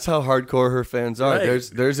 That's how hardcore her fans are. Right.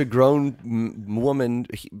 There's a grown woman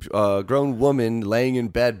laying in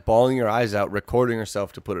bed, bawling her eyes out, recording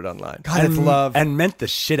herself to put it online. God, it's love. And meant the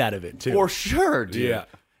shit out of it, too. For sure, dude. Yeah.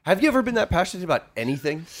 Have you ever been that passionate about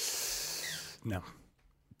anything? No.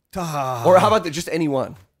 Or how about just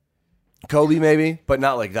anyone? Kobe, maybe, but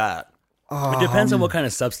not like that. It depends on what kind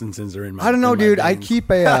of substances are in my I don't know, in my dude. I veins. keep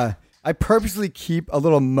a I purposely keep a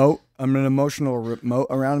little moat. I'm an emotional moat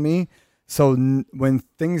around me, so when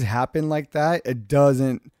things happen like that, it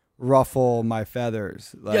doesn't ruffle my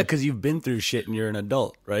feathers. Like, Yeah, because you've been through shit and you're an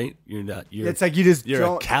adult, right? You're not. it's like you just you're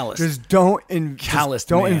don't, a callous. Just don't Calloused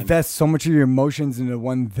don't man. invest so much of your emotions into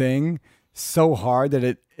one thing so hard that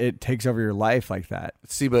it takes over your life like that.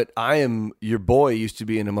 See, but your boy used to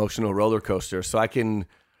be an emotional roller coaster, so I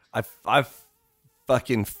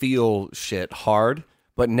fucking feel shit hard,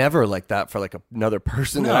 but never like that for like another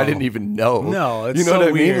person that I No. didn't even know. No, it's you know so what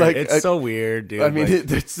I weird. mean? Like It's so weird, dude. I mean,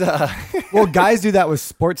 Like- it's Well, guys do that with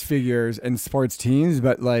sports figures and sports teams,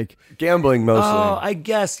 but like gambling mostly. Oh, I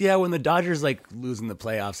guess, yeah. When the Dodgers like losing the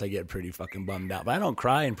playoffs, I get pretty fucking bummed out. But I don't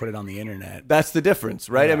cry and put it on the internet. That's the difference,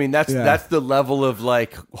 right? I mean, that's the level of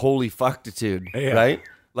like holy fucktitude, Yeah. right?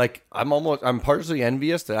 Like I'm partially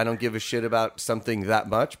envious that I don't give a shit about something that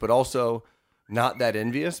much, but also not that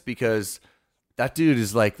envious because that dude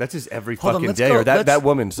is like that's his every Hold on, fucking let's day. go- Or that let's-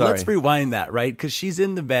 woman. Sorry, Let's rewind that, right? Because she's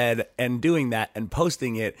in the bed and doing that and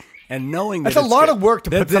posting it and knowing That's that a it's lot go- of work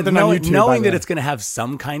to put something on knowing, YouTube, by knowing the that way. it's going to have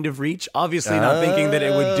some kind of reach. Obviously, not thinking that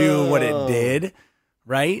it would do what it did,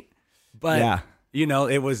 right? But Yeah. you know,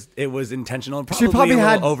 it was intentional. she probably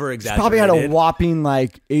had over she probably had a exaggerated. whopping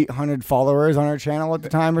like 800 followers on her channel at the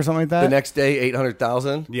time or something like that. the next day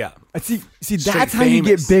 800,000. Yeah. See, Straight that's how you get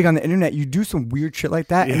famous. big on the internet. You do some weird shit like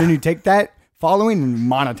that, and then you take that following and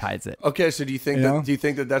monetize it. Okay, so do you think You know?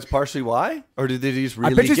 that that's partially why, or did they just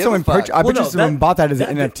really? I bet you give someone a fuck? I bet you someone bought that as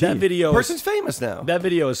an NFT. That video, Person's famous now. That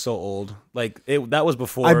video is so old. Like that was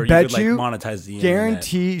before I you bet could like you monetize the internet.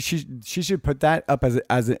 guarantee she should put that up as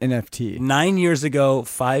an NFT. 9 years ago,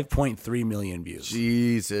 5.3 million views.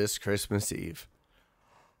 Jesus, Christmas Eve.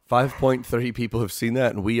 5.3 people have seen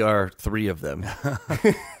that, and we are 3 of them.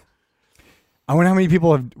 I wonder how many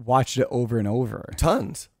people have watched it over and over.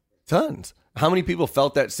 Tons. Tons. How many people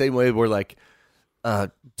felt that same way? Were like,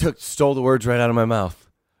 stole the words right out of my mouth,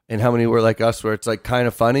 and how many were like us, where it's like kind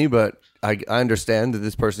of funny, but I understand that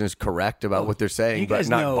this person is correct about what they're saying, but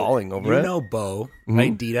not bawling over it. You know Bo,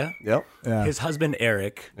 right? Dita. Yep. Yeah. His husband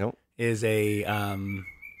Eric Yep. is a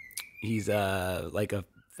he's like a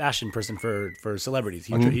fashion person for celebrities.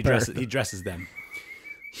 He dresses them.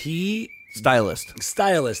 Stylist.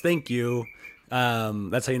 Thank you.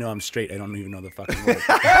 That's how you know I'm straight. I don't even know the fucking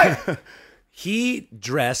word. He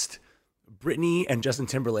dressed Britney and Justin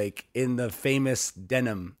Timberlake in the famous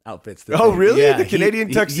denim outfits. Oh, really? The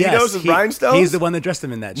Canadian tuxedos and rhinestones? He's the one that dressed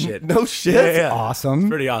them in that shit. No shit. Yeah. Awesome.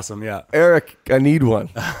 Pretty awesome, yeah. Eric, I need one.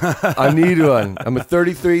 I'm a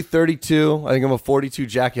 33, 32. I think I'm a 42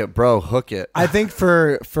 jacket. Bro, hook it. I think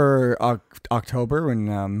for October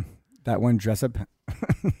when that one dress up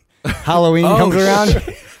Halloween comes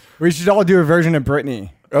around, we should all do a version of Britney.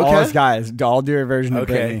 Okay. All us guys, all do a version of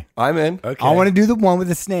Britney. I'm in. Okay. I want to do the one with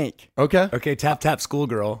the snake. Okay. Okay, tap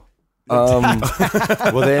schoolgirl. Well,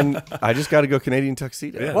 then I just got to go Canadian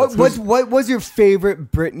tuxedo. Yeah. What was your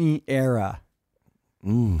favorite Britney era?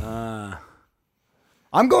 I'm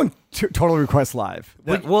going Total Request Live.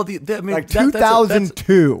 Well, I mean, Like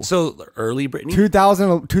 2002. So early Britney.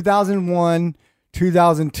 2001,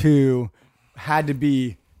 2002 had to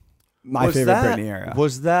be my favorite Britney era.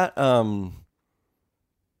 Was that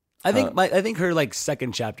I think her like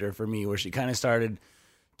second chapter for me, where she kind of started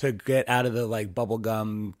to get out of the like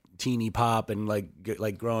bubblegum teeny pop and like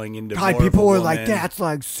growing into. God, more people of a were woman. like, "That's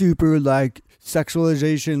like super like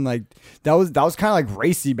sexualization." Like that was kind of like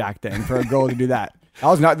racy back then for a girl to do that. That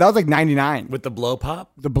was like 99 with the blow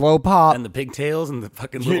pop, the blow pop, and the pigtails and the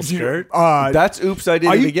fucking little skirt. That's Oops, I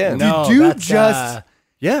Did It Again. No, did you that's, just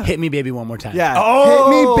hit me, baby, one more time? Yeah.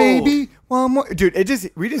 Oh! Hit me, baby, one more. Dude,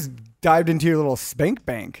 we just dived into your little spank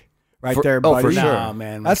bank right there, buddy. for sure. Nah,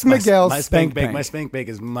 man. That's Miguel's my spank bank. My spank bank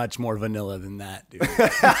is much more vanilla than that, dude.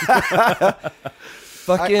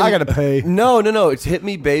 Fucking, I gotta pay. No. It's Hit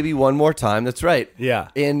Me, Baby, One More Time. That's right. Yeah.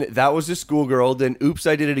 And that was the schoolgirl. Then Oops,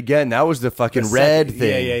 I Did It Again. That was the fucking red second-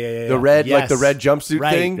 thing. Yeah. The red, like the Yes. red jumpsuit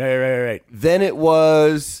right, thing. Right. Then it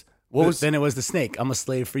was Then it was the snake. I'm a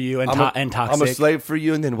slave for you and I'm toxic. I'm a slave for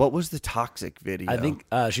you. And then what was the Toxic video? I think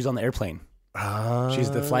she's on the airplane. She's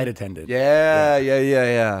the flight attendant.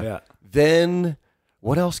 Yeah. Then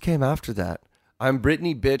what else came after that? I'm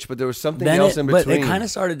Britney, bitch, but there was something else in between. But it kind of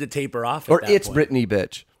started to taper off. Or at It's that point. Britney,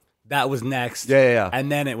 bitch. That was next. Yeah.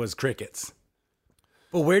 And then it was crickets.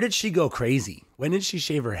 But where did she go crazy? When did she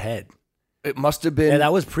shave her head? It must have been. Yeah,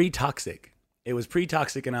 that was pre-toxic. It was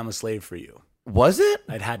pre-toxic and I'm a slave for you. Was it?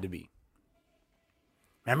 It had to be.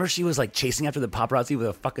 Remember she was like chasing after the paparazzi with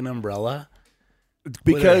a fucking umbrella?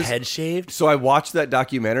 With her head shaved? So I watched that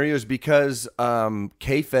documentary. It was because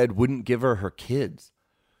K-Fed wouldn't give her kids.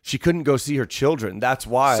 She couldn't go see her children. That's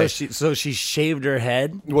why. So she shaved her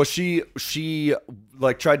head? Well, she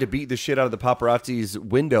like tried to beat the shit out of the paparazzi's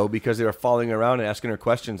window because they were following around and asking her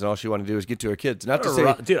questions, and all she wanted to do was get to her kids. Not to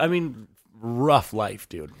say, dude. I mean, rough life,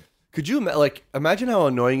 dude. Could you imagine how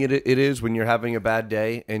annoying it is when you're having a bad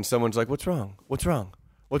day and someone's like, "What's wrong? What's wrong?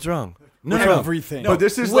 What's wrong?" No, everything. But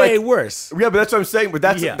this is way like, worse. Yeah, but that's what I'm saying. But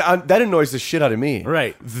that annoys the shit out of me.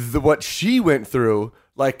 Right. What she went through.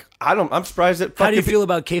 Like I'm surprised that. How do you feel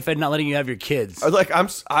about K-Fed not letting you have your kids? Like let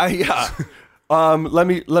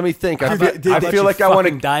me think. I feel like I want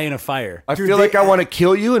to die in a fire. I feel like I want to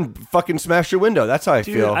kill you and fucking smash your window. That's how I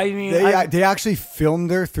feel. I mean, they actually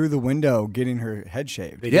filmed her through the window getting her head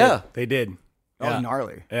shaved. They did. That was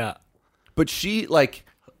gnarly. Yeah. But she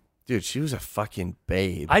dude, she was a fucking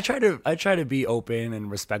babe. I try to be open and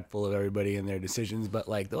respectful of everybody and their decisions, but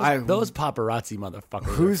like those paparazzi motherfuckers.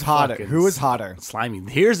 Who's hotter? Who is hotter? Slimy.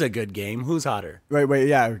 Here's a good game. Who's hotter? Wait,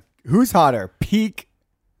 yeah. Who's hotter? Peak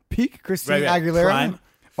Christina Aguilera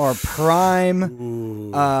Prime? or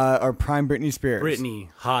prime Britney Spears? Britney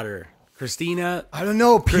hotter. Christina. I don't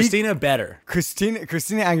know. Christina better. Christina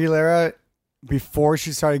Aguilera before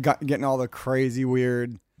she started getting all the crazy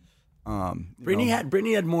weird. Britney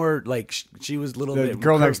had more like she was a little bit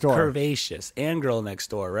Girl Next Door curvaceous and Girl Next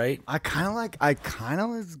Door, right? I'm kind of on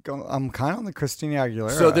the Christina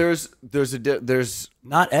Aguilera. So there's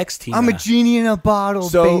not X Tina. I'm a genie in a bottle,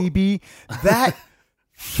 baby. That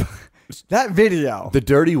video, the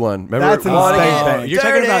dirty one. Remember? That's an insane. You're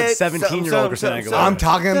talking about 17-year-old Christina Aguilera. I'm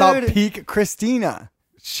talking about peak Christina.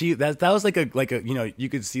 That was like a you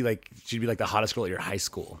could see like she'd be like the hottest girl at your high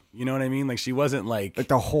school. You know what I mean? Like she wasn't like the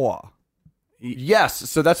whore. Yes,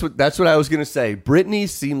 so that's what I was gonna say. Britney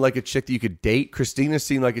seemed like a chick that you could date. Christina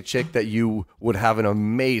seemed like a chick that you would have an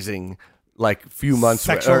amazing like few months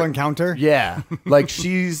Sexual encounter? Yeah. Like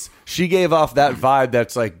she gave off that vibe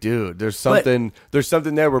that's like, dude, there's something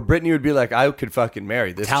there where Brittany would be like, I could fucking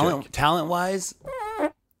marry this chick. Talent wise,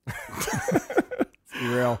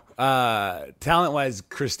 Real. talent wise,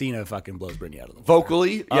 Christina fucking blows Brittany out of the water.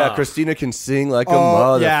 Vocally, yeah, Christina can sing like a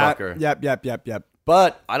motherfucker. Yep.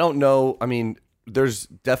 But I don't know. I mean, there's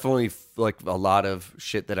definitely like a lot of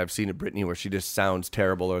shit that I've seen of Brittany where she just sounds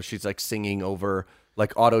terrible, or she's like singing over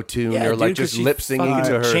like auto tune, or like just lip singing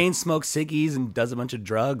to her. Chain smokes ciggies and does a bunch of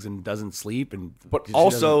drugs and doesn't sleep. But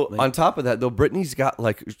also on top of that, though, Brittany's got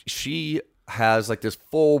like she has like this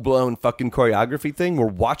full blown fucking choreography thing. We're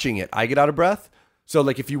watching it. I get out of breath. So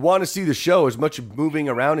like if you want to see the show, as much moving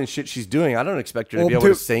around and shit she's doing, I don't expect her to be able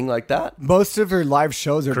to sing like that. Most of her live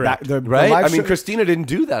shows are back. Right? I mean, Christina didn't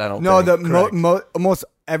do that. I don't. No, think. almost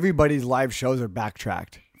everybody's live shows are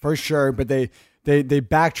backtracked for sure, but they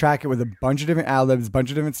backtrack it with a bunch of different ad-libs, a bunch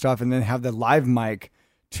of different stuff, and then have the live mic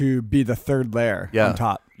to be the third layer on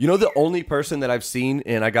top. You know, the only person that I've seen,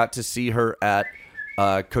 and I got to see her at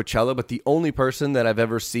Coachella, but the only person that I've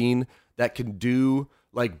ever seen that can do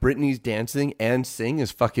like Britney's dancing and sing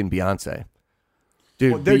is fucking Beyonce.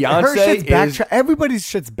 Dude, Beyonce is... Everybody's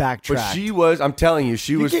shit's backtracked. But she was, I'm telling you,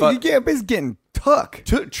 she was... Everybody's getting took.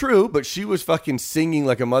 True, but she was fucking singing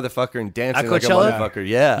like a motherfucker and dancing like a motherfucker.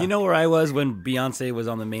 Yeah. You know where I was when Beyonce was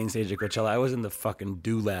on the main stage at Coachella? I was in the fucking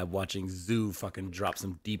Do Lab watching Zoo fucking drop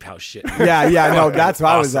some deep house shit. Yeah, no, that's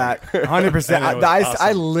where I was at. 100%.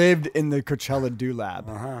 I lived in the Coachella Do Lab.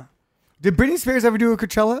 Uh-huh. Did Britney Spears ever do a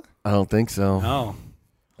Coachella? I don't think so. No.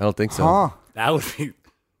 I don't think so. Huh. That would be...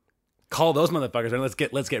 Call those motherfuckers and let's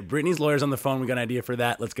get Britney's lawyers on the phone. We got an idea for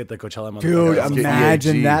that. Let's get the Coachella motherfuckers. Dude,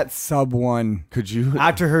 imagine that sub one. Could you?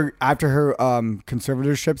 After her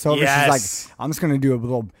conservatorship's over, she's like, I'm just gonna do a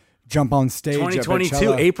little jump on stage.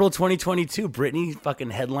 2022, April 2022. Britney fucking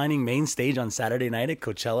headlining main stage on Saturday night at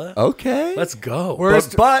Coachella. Okay, let's go.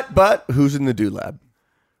 But who's in the Do Lab?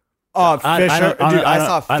 Oh, Fisher. I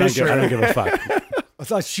saw Fisher. I don't give a fuck. I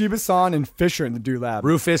saw Shiba-san and Fisher in the Do Lab.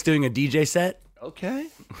 Rufus doing a DJ set. Okay.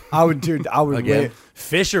 I would again. Wait.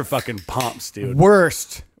 Fisher fucking pumps, dude.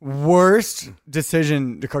 Worst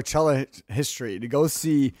decision to Coachella history to go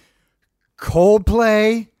see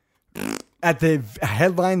Coldplay at the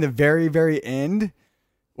headline, the very, very end.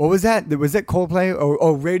 What was that? Was it Coldplay?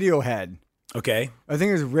 Oh, Radiohead. Okay. I think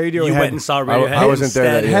it was Radiohead. You went and saw Radiohead. I wasn't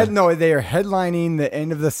there. No, they are headlining the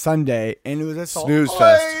end of the Sunday, and it was a snooze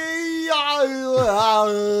fest.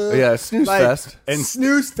 Yeah, snooze fest. And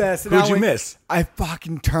snooze fest. Who'd you miss? I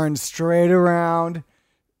fucking turned straight around.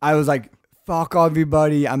 I was like, fuck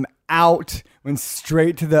everybody. I'm out. Went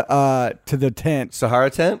straight to the tent. Sahara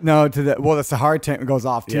tent? No, the Sahara tent goes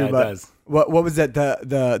off too. Yeah, it but does. What was that?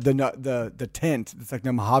 The tent. It's like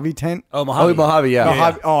the Mojave tent. Oh, Mojave. Mojave, yeah.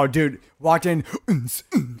 Mojave. Yeah. Oh, dude, walked in.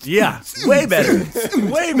 Yeah, way better.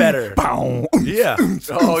 Way better. Yeah.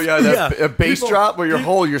 Oh yeah, a bass drop where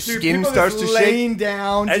your skin starts to laying shake.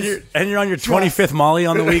 Down, and you're on your 25th Molly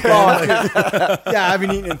on the weekend. Yeah, I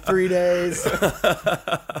haven't eaten in 3 days.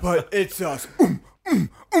 But it's just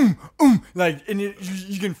like, and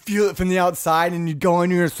you can feel it from the outside, and you go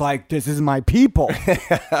in here, it's like, this is my people.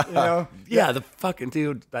 You know? Yeah, the fucking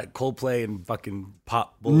dude, that Coldplay and fucking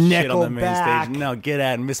pop bullshit on the main stage. No, get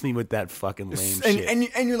at and miss me with that fucking lame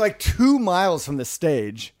shit. And you're like 2 miles from the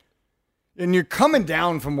stage, and you're coming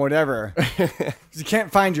down from whatever. You can't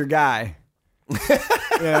find your guy. You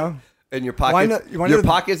know? And your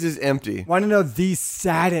pockets is empty. Want to know the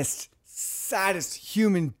saddest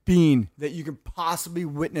human being that you could possibly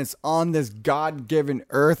witness on this God-given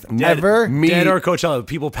earth ever? Dead or Coachella.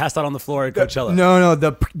 People passed out on the floor at Coachella. No,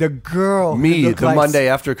 the girl. Monday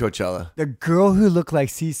after Coachella. The girl who looked like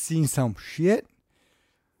she's seen some shit.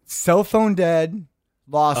 Cell phone dead.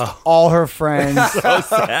 Lost all her friends. So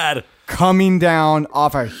sad. Coming down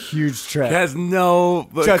off a huge trip. Has no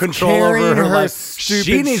control over her life.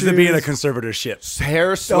 She needs to be in a conservatorship.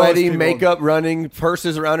 Hair sweaty, makeup running,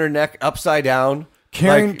 purses around her neck, upside down.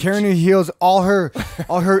 Carrying her heels, all her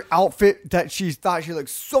outfit that she thought she looked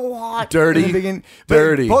so hot. Dirty. In the beginning.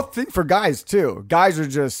 Dirty. Both think for guys too. Guys are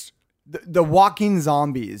just the walking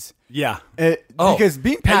zombies. Yeah. Because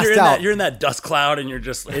being passed out. You're in that dust cloud, and you're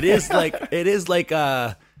just. It is like.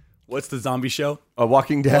 What's the zombie show?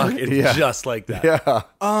 Walking Dead. It's just like that. Yeah.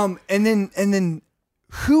 And then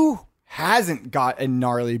who hasn't got a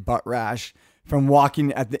gnarly butt rash from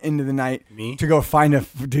walking at the end of the night? Me? To go find a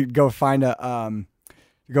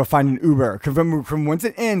to go find an Uber. Because from once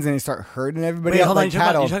it ends and they start hurting everybody. Wait, up hold on. like You're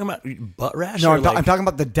cattle. talking about butt rash? No, or I'm talking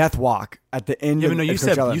about the death walk at the end. Yeah, of but no, you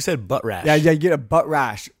Coachella. said butt rash. Yeah, you get a butt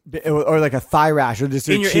rash or like a thigh rash or just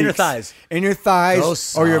In your inner cheeks. thighs. In your thighs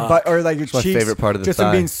Those or your suck. butt or like your It's my cheeks. favorite part of the just thigh.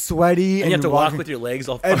 from being sweaty And you have to walk walking- with your legs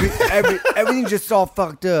all everything's just all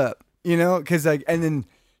fucked up, you know? Because like, and then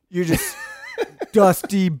you're just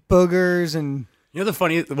dusty boogers and. You know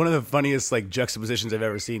one of the funniest like juxtapositions I've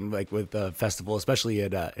ever seen, like with the festival, especially in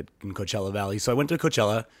Coachella Valley. So I went to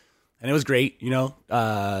Coachella, and it was great. You know,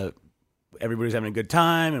 everybody's having a good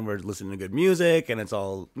time, and we're listening to good music, and it's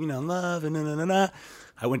all love and na.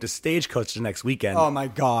 I went to Stagecoach the next weekend. Oh my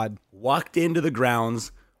god! Walked into the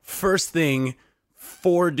grounds. First thing,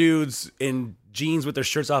 4 dudes in jeans with their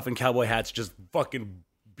shirts off and cowboy hats, just fucking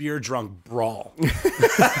beer drunk brawl.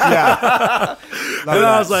 Yeah. And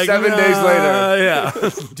I was like, 7 days later. Yeah.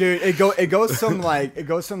 Dude, it goes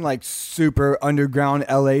from like super underground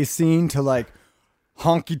LA scene to like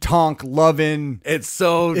honky tonk loving. It's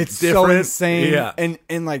so It's different. so insane. Yeah.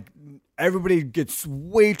 And like everybody gets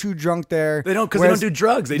way too drunk there. They don't, because they don't do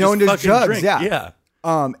drugs. They no one just does fucking drugs. drink.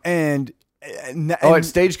 Yeah. And Oh, it's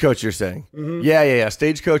Stagecoach, you're saying? Mm-hmm. Yeah.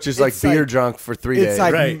 Stagecoach is like It's beer like- drunk for 3 it's days.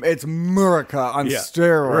 like Right. it's Murica on Yeah.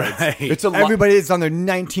 steroids. Right. It's a lot. Everybody is on their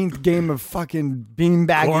 19th game of fucking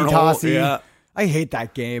beanbaggy Cornhole, tossy. yeah. I hate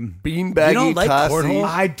that game. beanbaggy You don't like tossy. cornhole?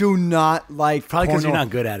 I do not like Probably because you're cornhole. not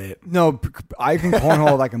good at it. No, I can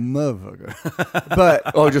cornhole like a motherfucker. But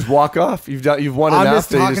Oh, just walk off. You've won I'm enough. just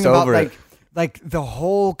That you're talking just about over it. like the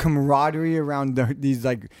whole camaraderie around these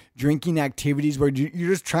like drinking activities where you're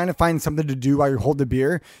just trying to find something to do while you hold the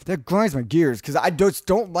beer. That grinds my gears because I just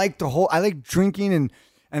don't like the whole. I like drinking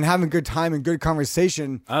and having a good time and good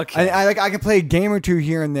conversation. Okay. I can play a game or two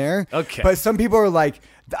here and there. Okay. But some people are like,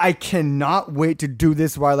 I cannot wait to do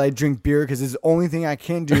this while I drink beer because it's the only thing I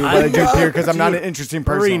can do while I drink beer because I'm not an interesting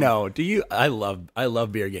person. Reno, do you? I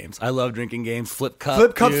love beer games. I love drinking games. Flip Cup.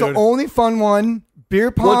 Flip Cup's the dude. only fun one. Beer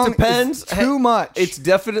pong Well, it depends. is too much. It's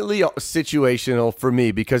definitely situational for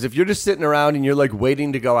me because if you're just sitting around and you're like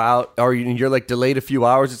waiting to go out or you're like delayed a few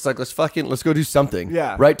hours, it's like let's go do something.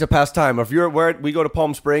 Yeah. Right, to pass time. Or if you're we go to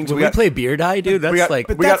Palm Springs, When we play beer die, dude, that's got- like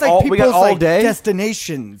But we that's got like all- people's we got all like day?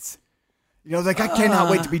 destinations. You know, like I cannot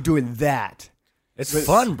wait to be doing that. it's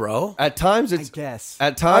fun, bro. at times I it's guess.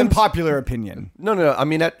 at times Unpopular opinion. No. I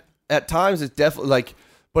mean, at times it's definitely like,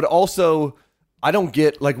 but also I don't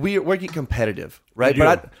get like we get competitive, right? You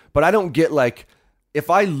do. But I don't get like if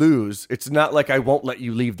I lose, it's not like I won't let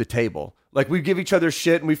you leave the table. Like we give each other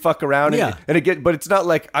shit and we fuck around, Yeah. but it's not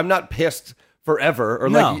like I'm not pissed forever or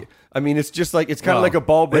No. like I mean, it's just like it's kind of Well, like a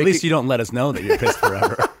ball break. At least you don't let us know that you're pissed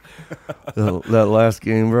forever. that last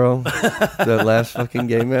game, bro. That last fucking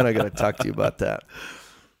game, man. I gotta talk to you about that.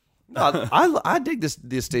 No, I dig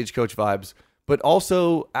the Stagecoach vibes, but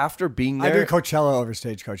also after being I there, do Coachella over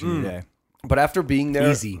Stagecoach every day. but after being there,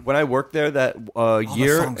 Easy. when I worked there that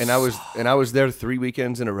year, songs and I was there 3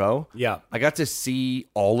 weekends in a row. Yeah. I got to see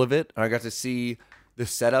all of it, and I got to see the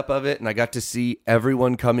setup of it, and I got to see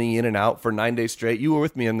everyone coming in and out for 9 days straight. You were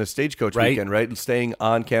with me on the Stagecoach Right. weekend, right? Staying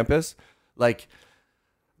on campus, like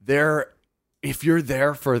if you're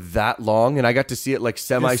there for that long, and I got to see it like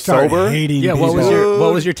semi sober. Hating Yeah, what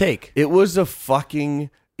was your take? It was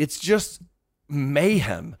it's just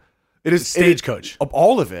mayhem. It is Stagecoach. of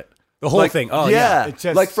all of it. The whole thing. Oh, yeah. It's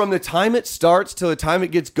just- like from the time it starts till the time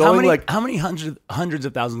it gets going. How many hundreds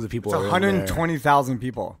of thousands of people It's are in there? 120,000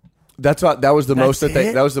 people. That was the most That's that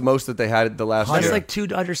it? that was the most that they had the last That's year. like 2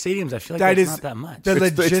 Dodger stadiums. I feel like That that's is- not that much. the-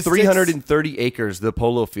 it's logistics- 330 acres. The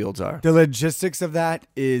polo fields are. The logistics of that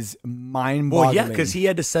is mind-boggling. Well, yeah, because he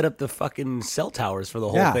had to set up the fucking cell towers for the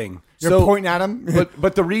whole thing. You're So- pointing at him.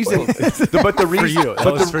 But the reason, but the reason, you. That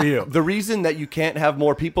but was the, for you. The reason that you can't have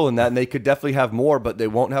more people in that, and they could definitely have more, but they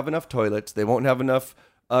won't have enough toilets. They won't have enough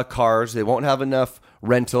cars. They won't have enough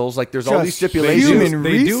rentals. Like there's all these Just stipulations. human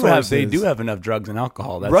They do resources. have enough drugs and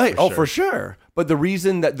alcohol. That's Right. For Oh, sure. for sure. But the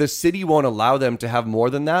reason that the city won't allow them to have more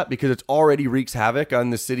than that, because it's already wreaks havoc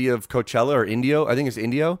on the city of Coachella or Indio. I think it's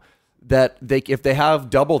Indio. That if they have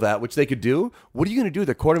double that, which they could do, what are you going to do with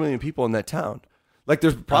the 250,000 people in that town? Like,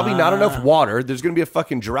 there's probably not enough water. There's going to be a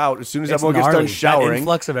fucking drought as soon as It's everyone gets gnarly. done That showering.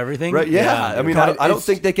 influx of everything. Right? Yeah. I mean, God, I don't it's-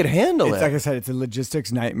 think they could handle It's it. like I said, it's a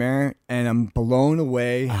logistics nightmare, and I'm blown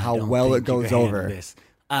away how don't well it think you goes can handle over. This.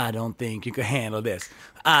 I don't think you can handle this.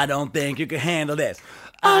 I don't think you can handle this.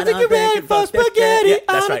 I don't think you're ready for spaghetti. Yeah,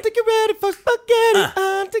 I that's don't right. think you're ready for spaghetti. I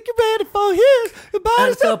don't think you're ready for his. Your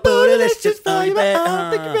body's so bootylicious for you, but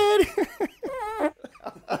I don't think you're ready.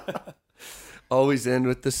 Always end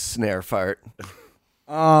with the snare fart.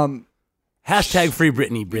 Hashtag free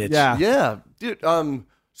Britney, bitch. Yeah. Yeah, dude.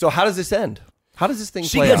 So how does this end? How does this thing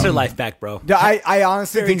She play gets out? her life back, bro. I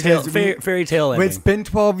honestly think fairy tale ending. It's been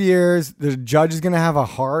 12 years. The judge is going to have a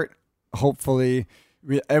heart, hopefully.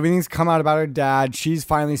 Everything's come out about her dad. She's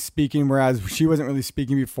finally speaking, whereas she wasn't really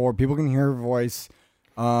speaking before. People can hear her voice.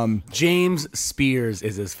 James Spears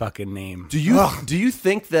is his fucking name. Do you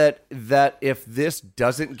think that if this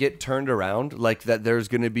doesn't get turned around, like that there's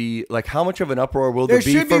going to be like how much of an uproar will there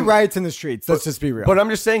be? There should be riots in the streets. Let's just be real. But I'm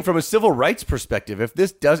just saying from a civil rights perspective, if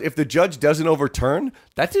the judge doesn't overturn,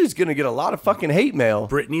 that dude's going to get a lot of fucking hate mail.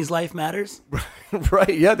 Britney's life matters.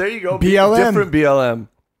 Right? Yeah, there you go. BLM. Different BLM.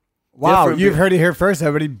 Wow, Different you've heard it here first,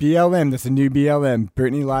 everybody. BLM. That's a new BLM.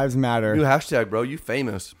 Britney Lives Matter. New hashtag, bro. You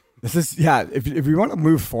famous. This is if we want to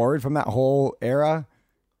move forward from that whole era,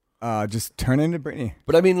 just turn into Britney.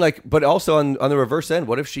 But I mean, but also on the reverse end,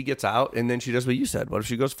 what if she gets out and then she does what you said? What if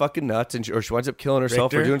she goes fucking nuts or she winds up killing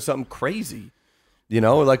herself or doing something crazy? You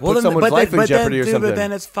know, like put someone's life in jeopardy or something. But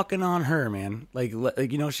then it's fucking on her, man. Like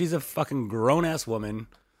she's a fucking grown ass woman.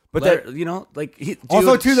 But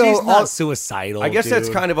also too though, she's not suicidal. I guess that's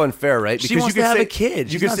kind of unfair, right? Because she wants to have a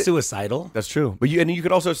kid. She's not suicidal. That's true. But you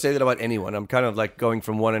could also say that about anyone. I'm kind of like going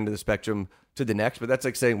from one end of the spectrum to the next. But that's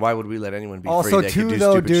like saying, why would we let anyone be free? They could do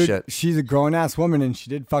stupid shit. She's a grown ass woman and she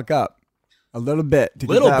did fuck up a little bit to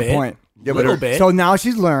get to that point. Yeah, little bit. So now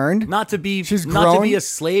she's learned not to be she's not grown, to be a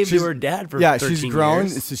slave to her dad for 13 she's grown.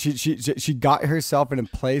 years. So she got herself in a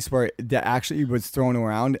place where that actually was thrown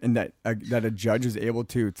around, and that a judge was able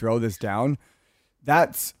to throw this down.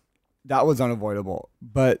 That was unavoidable.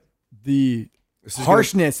 But the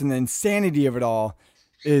harshness and the insanity of it all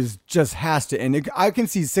has to end. I can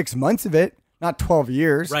see 6 months of it, not 12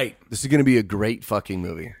 years. Right. This is going to be a great fucking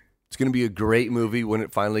movie. It's going to be a great movie when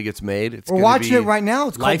it finally gets made. We're watching it right now.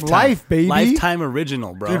 It's called Life, baby. Lifetime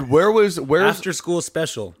original, bro. Dude, where's after school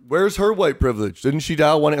special? Where's her white privilege? Didn't she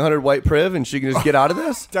dial 1-800-WHITE-PRIV and she can just get out of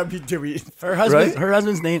this? WWE. Her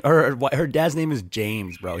husband's name, her dad's name is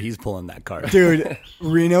James, bro. He's pulling that card. Dude,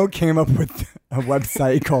 Reno came up with a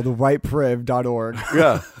website called whitepriv.org.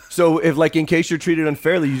 Yeah. So if in case you're treated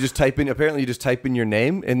unfairly, you just type in your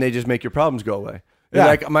name and they just make your problems go away. Yeah.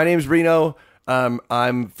 Like, my name's Reno. I'm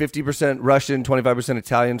 50% Russian, 25%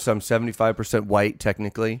 Italian, so I'm 75% white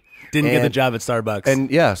technically. Didn't get the job at Starbucks. And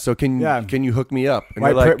yeah, so can you hook me up? And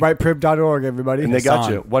whitepriv.org, everybody. And they got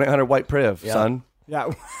you. 1-800-WHITE-PRIV, son.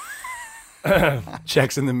 Yeah.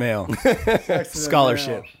 Checks in the mail.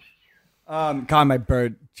 Scholarship. God, my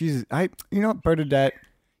bird. Jesus, Bernadette,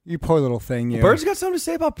 you poor little thing. You. Bird's got something to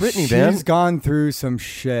say about Britney, man. She's gone through some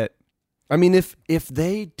shit. I mean, if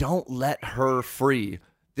they don't let her free,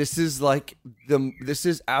 this is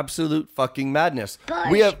absolute fucking madness.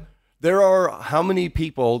 There are how many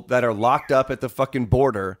people that are locked up at the fucking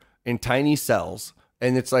border in tiny cells,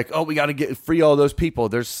 and it's like, oh, we got to get free all those people.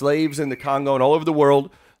 There's slaves in the Congo and all over the world.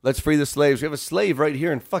 Let's free the slaves. We have a slave right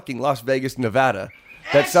here in fucking Las Vegas, Nevada.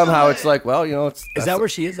 That somehow it's like, well, is that where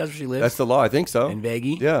she is? That's where she lives. That's the law. I think so. In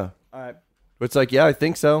Vegas. Yeah. All right. But it's like, yeah, I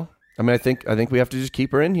think so. I mean, I think we have to just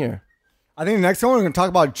keep her in here. I think the next one we're going to talk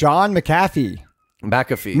about John McAfee.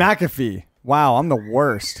 McAfee. Wow, I'm the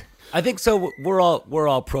worst. I think so. We're all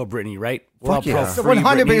pro Britney, right? We're all pro free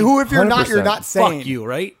 100. Britney. Who if you're 100%. Not? You're not saying. Fuck you,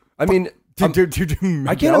 right? I mean, I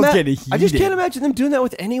just can't imagine them doing that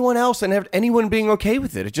with anyone else and have anyone being okay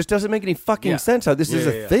with it. It just doesn't make any fucking sense how this is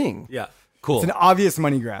a thing. Yeah, cool. It's an obvious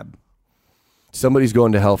money grab. Somebody's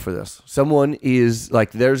going to hell for this. Someone is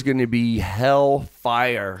like, there's going to be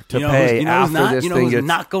hellfire to pay after this thing gets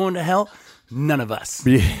not going to hell. None of us.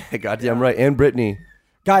 Yeah, goddamn right. And Britney.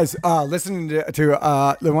 Guys, listening to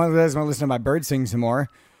the one of you guys want to listen to my bird sing some more,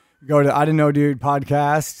 go to I Don't Know Dude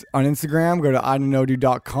podcast on Instagram. Go to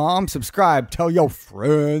IDon'tKnowDude.com. Subscribe. Tell your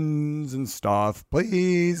friends and stuff,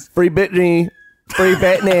 please. Free Britney. Free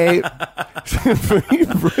Britney. Free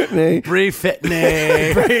Britney. Free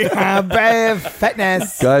fitness. Free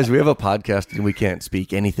fitness. Guys, we have a podcast and we can't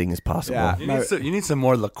speak. Anything is possible. Yeah, you need some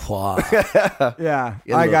more La Croix. Yeah.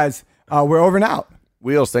 All right, guys. We're over and out.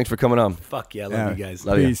 Wheels, thanks for coming on. Fuck yeah. Love you guys.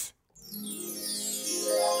 Love Peace. You.